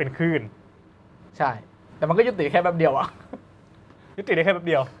เป็นคลื่นใช่แต่มันก็ยุติแค่แป๊บเดียวยุติได้แค่แป๊บ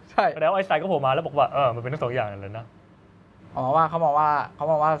เดียวใช่แล้วไอน์สไตน์ก็โผล่มาแล้วบอกว่ามันเป็นทั้งสองอย่างนั่นเลยนะเขามอง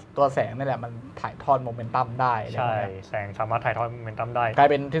ว่าตัวแสงนี่แหละมันถ่ายทอดโมเมนตัมได้ใช่แสงสามารถถ่ายทอดโมเมนตัมได้กลาย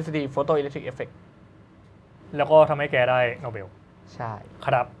เป็นทฤษฎีโฟโตอิเล็กทริกเอฟเฟกต์แล้วก็ทำให้แกได้โนเบล ใช่ ค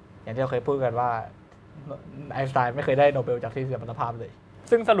รับ อย่างที่เราเคยพูดกันว่าไอน์สไตน์ไม่เคยได้โนเบลจากฟิสิกส์สมรรถภาพเลย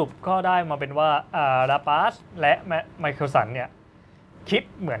ซึ่งสรุปก็ได้มาเป็นว่าลาปาสและไมเคิลสันเนี่ยคิด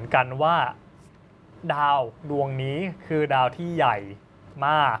เหมือนกันว่าดาวดวงนี้คือดาวที่ใหญ่ม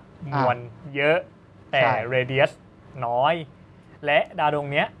ากมวลเยอะแต่ ใช่ เรเดียสน้อย และดาวดวง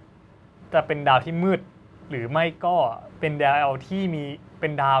เนี้ยจะเป็นดาวที่มืดหรือไม่ก็เป็นดาว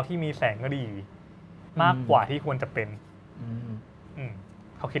ที่มีแสงรีมากกว่าที่ควรจะเป็น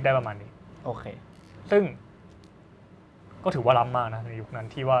เขาคิดได้ประมาณนี้ โอเค ซึ่งก็ถือว่าล้ำมากนะในยุคนั้น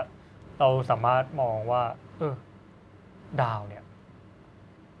ที่ว่าเราสามารถมองว่าดาวเนี่ย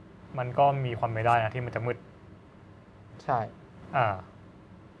มันก็มีความไม่ได้นะที่มันจะมืด ใช่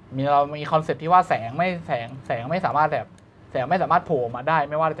เรา มีคอนเซ็ปต์ที่ว่าแสงไม่สามารถแบบแสงไม่สามารถโผล่มาได้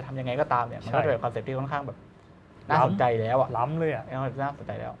ไม่ว่าเราจะทำยังไงก็ตามเนี่ยมันก็จะเป็นคอนเซ็ปต์ที่ค่อนข้างแบบน่าสนใจแล้วอ่ะ ล้ำเลยอ่ะ น่าสนใ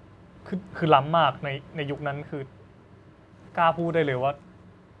จแล้ว คือล้ำมากในยุคนั้นคือกล้าพูดได้เลยว่า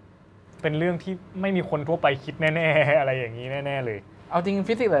เป็นเรื่องที่ไม่มีคนทั่วไปคิดแน่ๆอะไรอย่างนี้แน่ๆเลย เอาจริง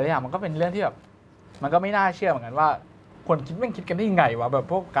ฟิสิกส์หลายอย่างมันก็เป็นเรื่องที่แบบมันก็ไม่น่าเชื่อเหมือนกันว่าคนคิดแม่งคิดกันได้ยังไงวะแบบ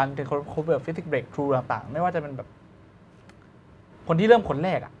พวกการเป็นคนแบบฟิสิกส์เบรกทรูต่างๆไม่ว่าจะเป็นแบบคนที่เริ่มคนแร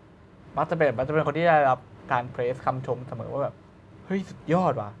กอ่ะมักจะเป็นคนที่ได้รับการเพรสคำชมเสมอว่าแบบเฮ้ยสุดยอ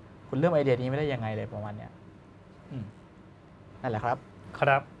ดว่ะคุณเริ่มไอเดียนี้ไม่ได้ยังไงเลยประมาณเนี้ยนั่นแหละครับ ค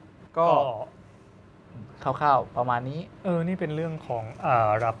รับ ก็คร่าวๆประมาณนี้ นี่เป็นเรื่องของ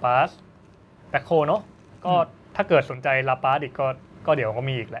ลาปาสแบคโคเนาะก็ถ้าเกิดสนใจลาปาสอีกก็เดี๋ยวก็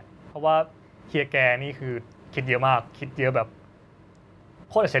มีอีกแหละเพราะว่าเฮียแกนี่คือคิดเยอะมากคิดเยอะแบบ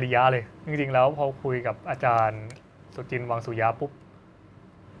โคตรอัจฉริยะเลยจริงๆแล้วพอคุยกับอาจารย์สุจินต์วังสุยาปุ๊บ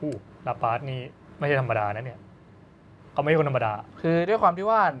ลาปาสนี่ไม่ใช่ธรรมดานะเนี่ยเขาไม่ใช่คนธรรมดาคือด้วยความที่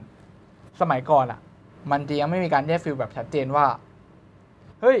ว่าสมัยก่อนอ่ะมันจะยังไม่มีการแยกฟิลแบบชัดเจนว่า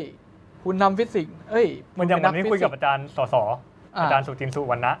เฮ้ยคุณทำฟิสิกส์มันอย่างวันนี้คุยกับอาจารย์สสอาจารย์สุจินต์สุ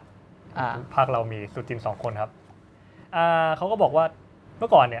วรรณะภาคเรามีสุจินต์2 คนครับเขาก็บอกว่าเมื่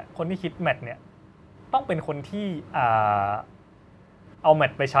อก่อนเนี่ยคนที่คิดแมทเนี่ยต้องเป็นคนที่เอาแม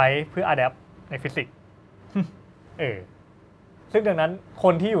ทไปใช้เพื่ออะแดปในฟิสิกส์ซึ่งดังนั้นค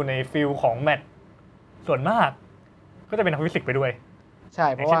นที่อยู่ในฟิลของแมทส่วนมากก็จะเป็นนักฟิสิกส์ไปด้วยใช่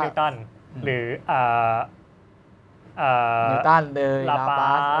เพราะว่านิวตันหรือนิวตันเลยลาป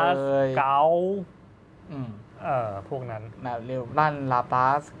าสเกาพวกนั้นนิวตันลาปา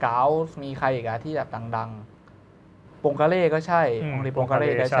สเกามีใครอีกอะที่แบบดังๆปงกาเล่ก็ใช่องรีปงกาเ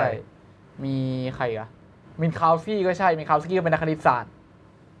ล่ก็ใช่มีใครอะมินคาวฟี่ก็ใช่มินคาวสกี้ก็เป็นนักคณิตศาสตร์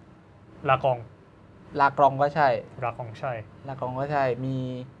ลากรองก็ใช่ลากรองใช่ลากรองก็ใช่มี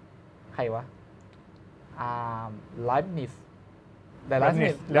ใครวะไลฟ์นิสแต่เลฟ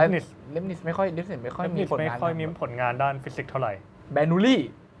นิสไม่ค่อยมีผลงานด้านฟิสิกส์เท่าไหร่แบนูลี่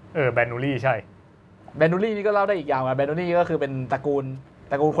แบนูลี่ใช่แบนูลี่นี่ก็เล่าได้อีกอย่างแบนูลี่ก็คือเป็นตระกูล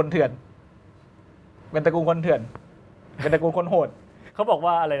คนเถื่อนเป็นตระกูลคนเถื่อนเป็นตระกูลคนโหดเขาบอก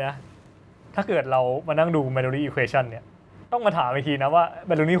ว่าอะไรนะถ้าเกิดเรามานั่งดูแบนูลี่อีควอชันเนี่ยต้องมาถามอีกทีนะว่าแ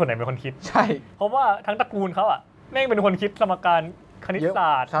บนูลี่คนไหนเป็นคนคิดใช่เพราะว่าทั้งตระกูลเขาอ่ะแม่งเป็นคนคิดสมการคณิตศ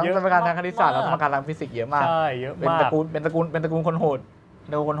าสตร์ทั้งสมการทางคณิตศาสตร์และสมการทางฟิสิกส์เยอะมากใช่เยอะมากเป็นตระกูลคนโหด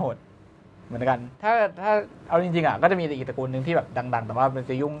เหมือนกันถ้าเอาจริงๆอ่ะก็จะมีอีกตระกูลนึงที่แบบดังๆแต่ว่าเป็น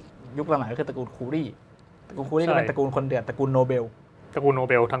จะยุคหลังๆก็คือตระกูลคูรี่ก็เป็นตระกูลคนเดือดตระกูลโนเบล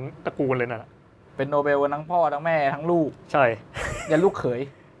ทั้งตระกูลเลยน่ะเป็นโนเบลทั้งพ่อทั้งแม่ทั้งลูกใช่ยันลูกเข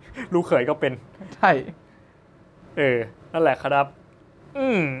ยก็เป็นใช่นั่นแหละครับ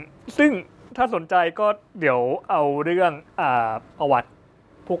ซึ่งถ้าสนใจก็เดี๋ยวเอาเรื่องประวัติ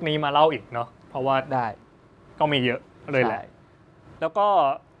พวกนี้มาเล่าอีกเนาะเพราะว่าได้ก็มีเยอะเลยแหละแล้วก็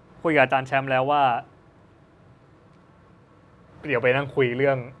คุยกับอาจารย์แชมป์แล้วว่าเดี๋ยวไปนั่งคุยเ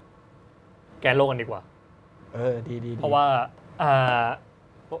รื่องแกนโลกกันดีกว่าดีเพราะว่า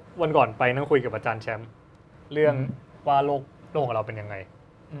วันก่อนไปนั่งคุยกับอาจารย์แชมป์เรื่องว่าโลกของเราเป็นยังไง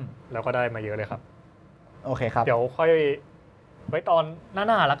แล้วก็ได้มาเยอะเลยครับโอเคครับเดี๋ยวค่อยไว้ตอนห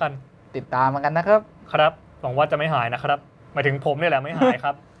น้าแล้วกันติดตามกันนะครับครับหวังว่าจะไม่หายนะครับหมายถึงผมนี่แหละไม่หายค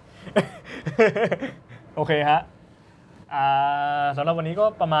รับ โอเคฮะสำหรับวันนี้ก็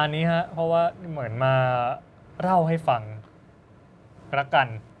ประมาณนี้ฮะเพราะว่าเหมือนมาเล่าให้ฟังละกัน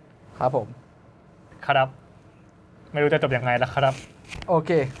ครับผมครับไม่รู้จะจบยังไงแล้วครับโอเ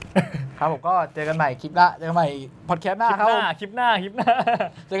คครับผมก็เจอกันใหม่คลิปหน้าเจอกันใหม่พอดแคสต์หน้าครับคลิปหน้า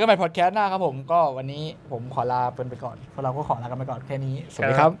เจอกันใหม่พอดแคสต์หน้าครับผมก็วันนี้ผมขอลาไปก่อนพวกเราก็ขอลากันไปก่อนแค่นี้สวัส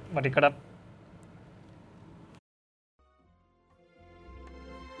ดีครับสวัสดีครับ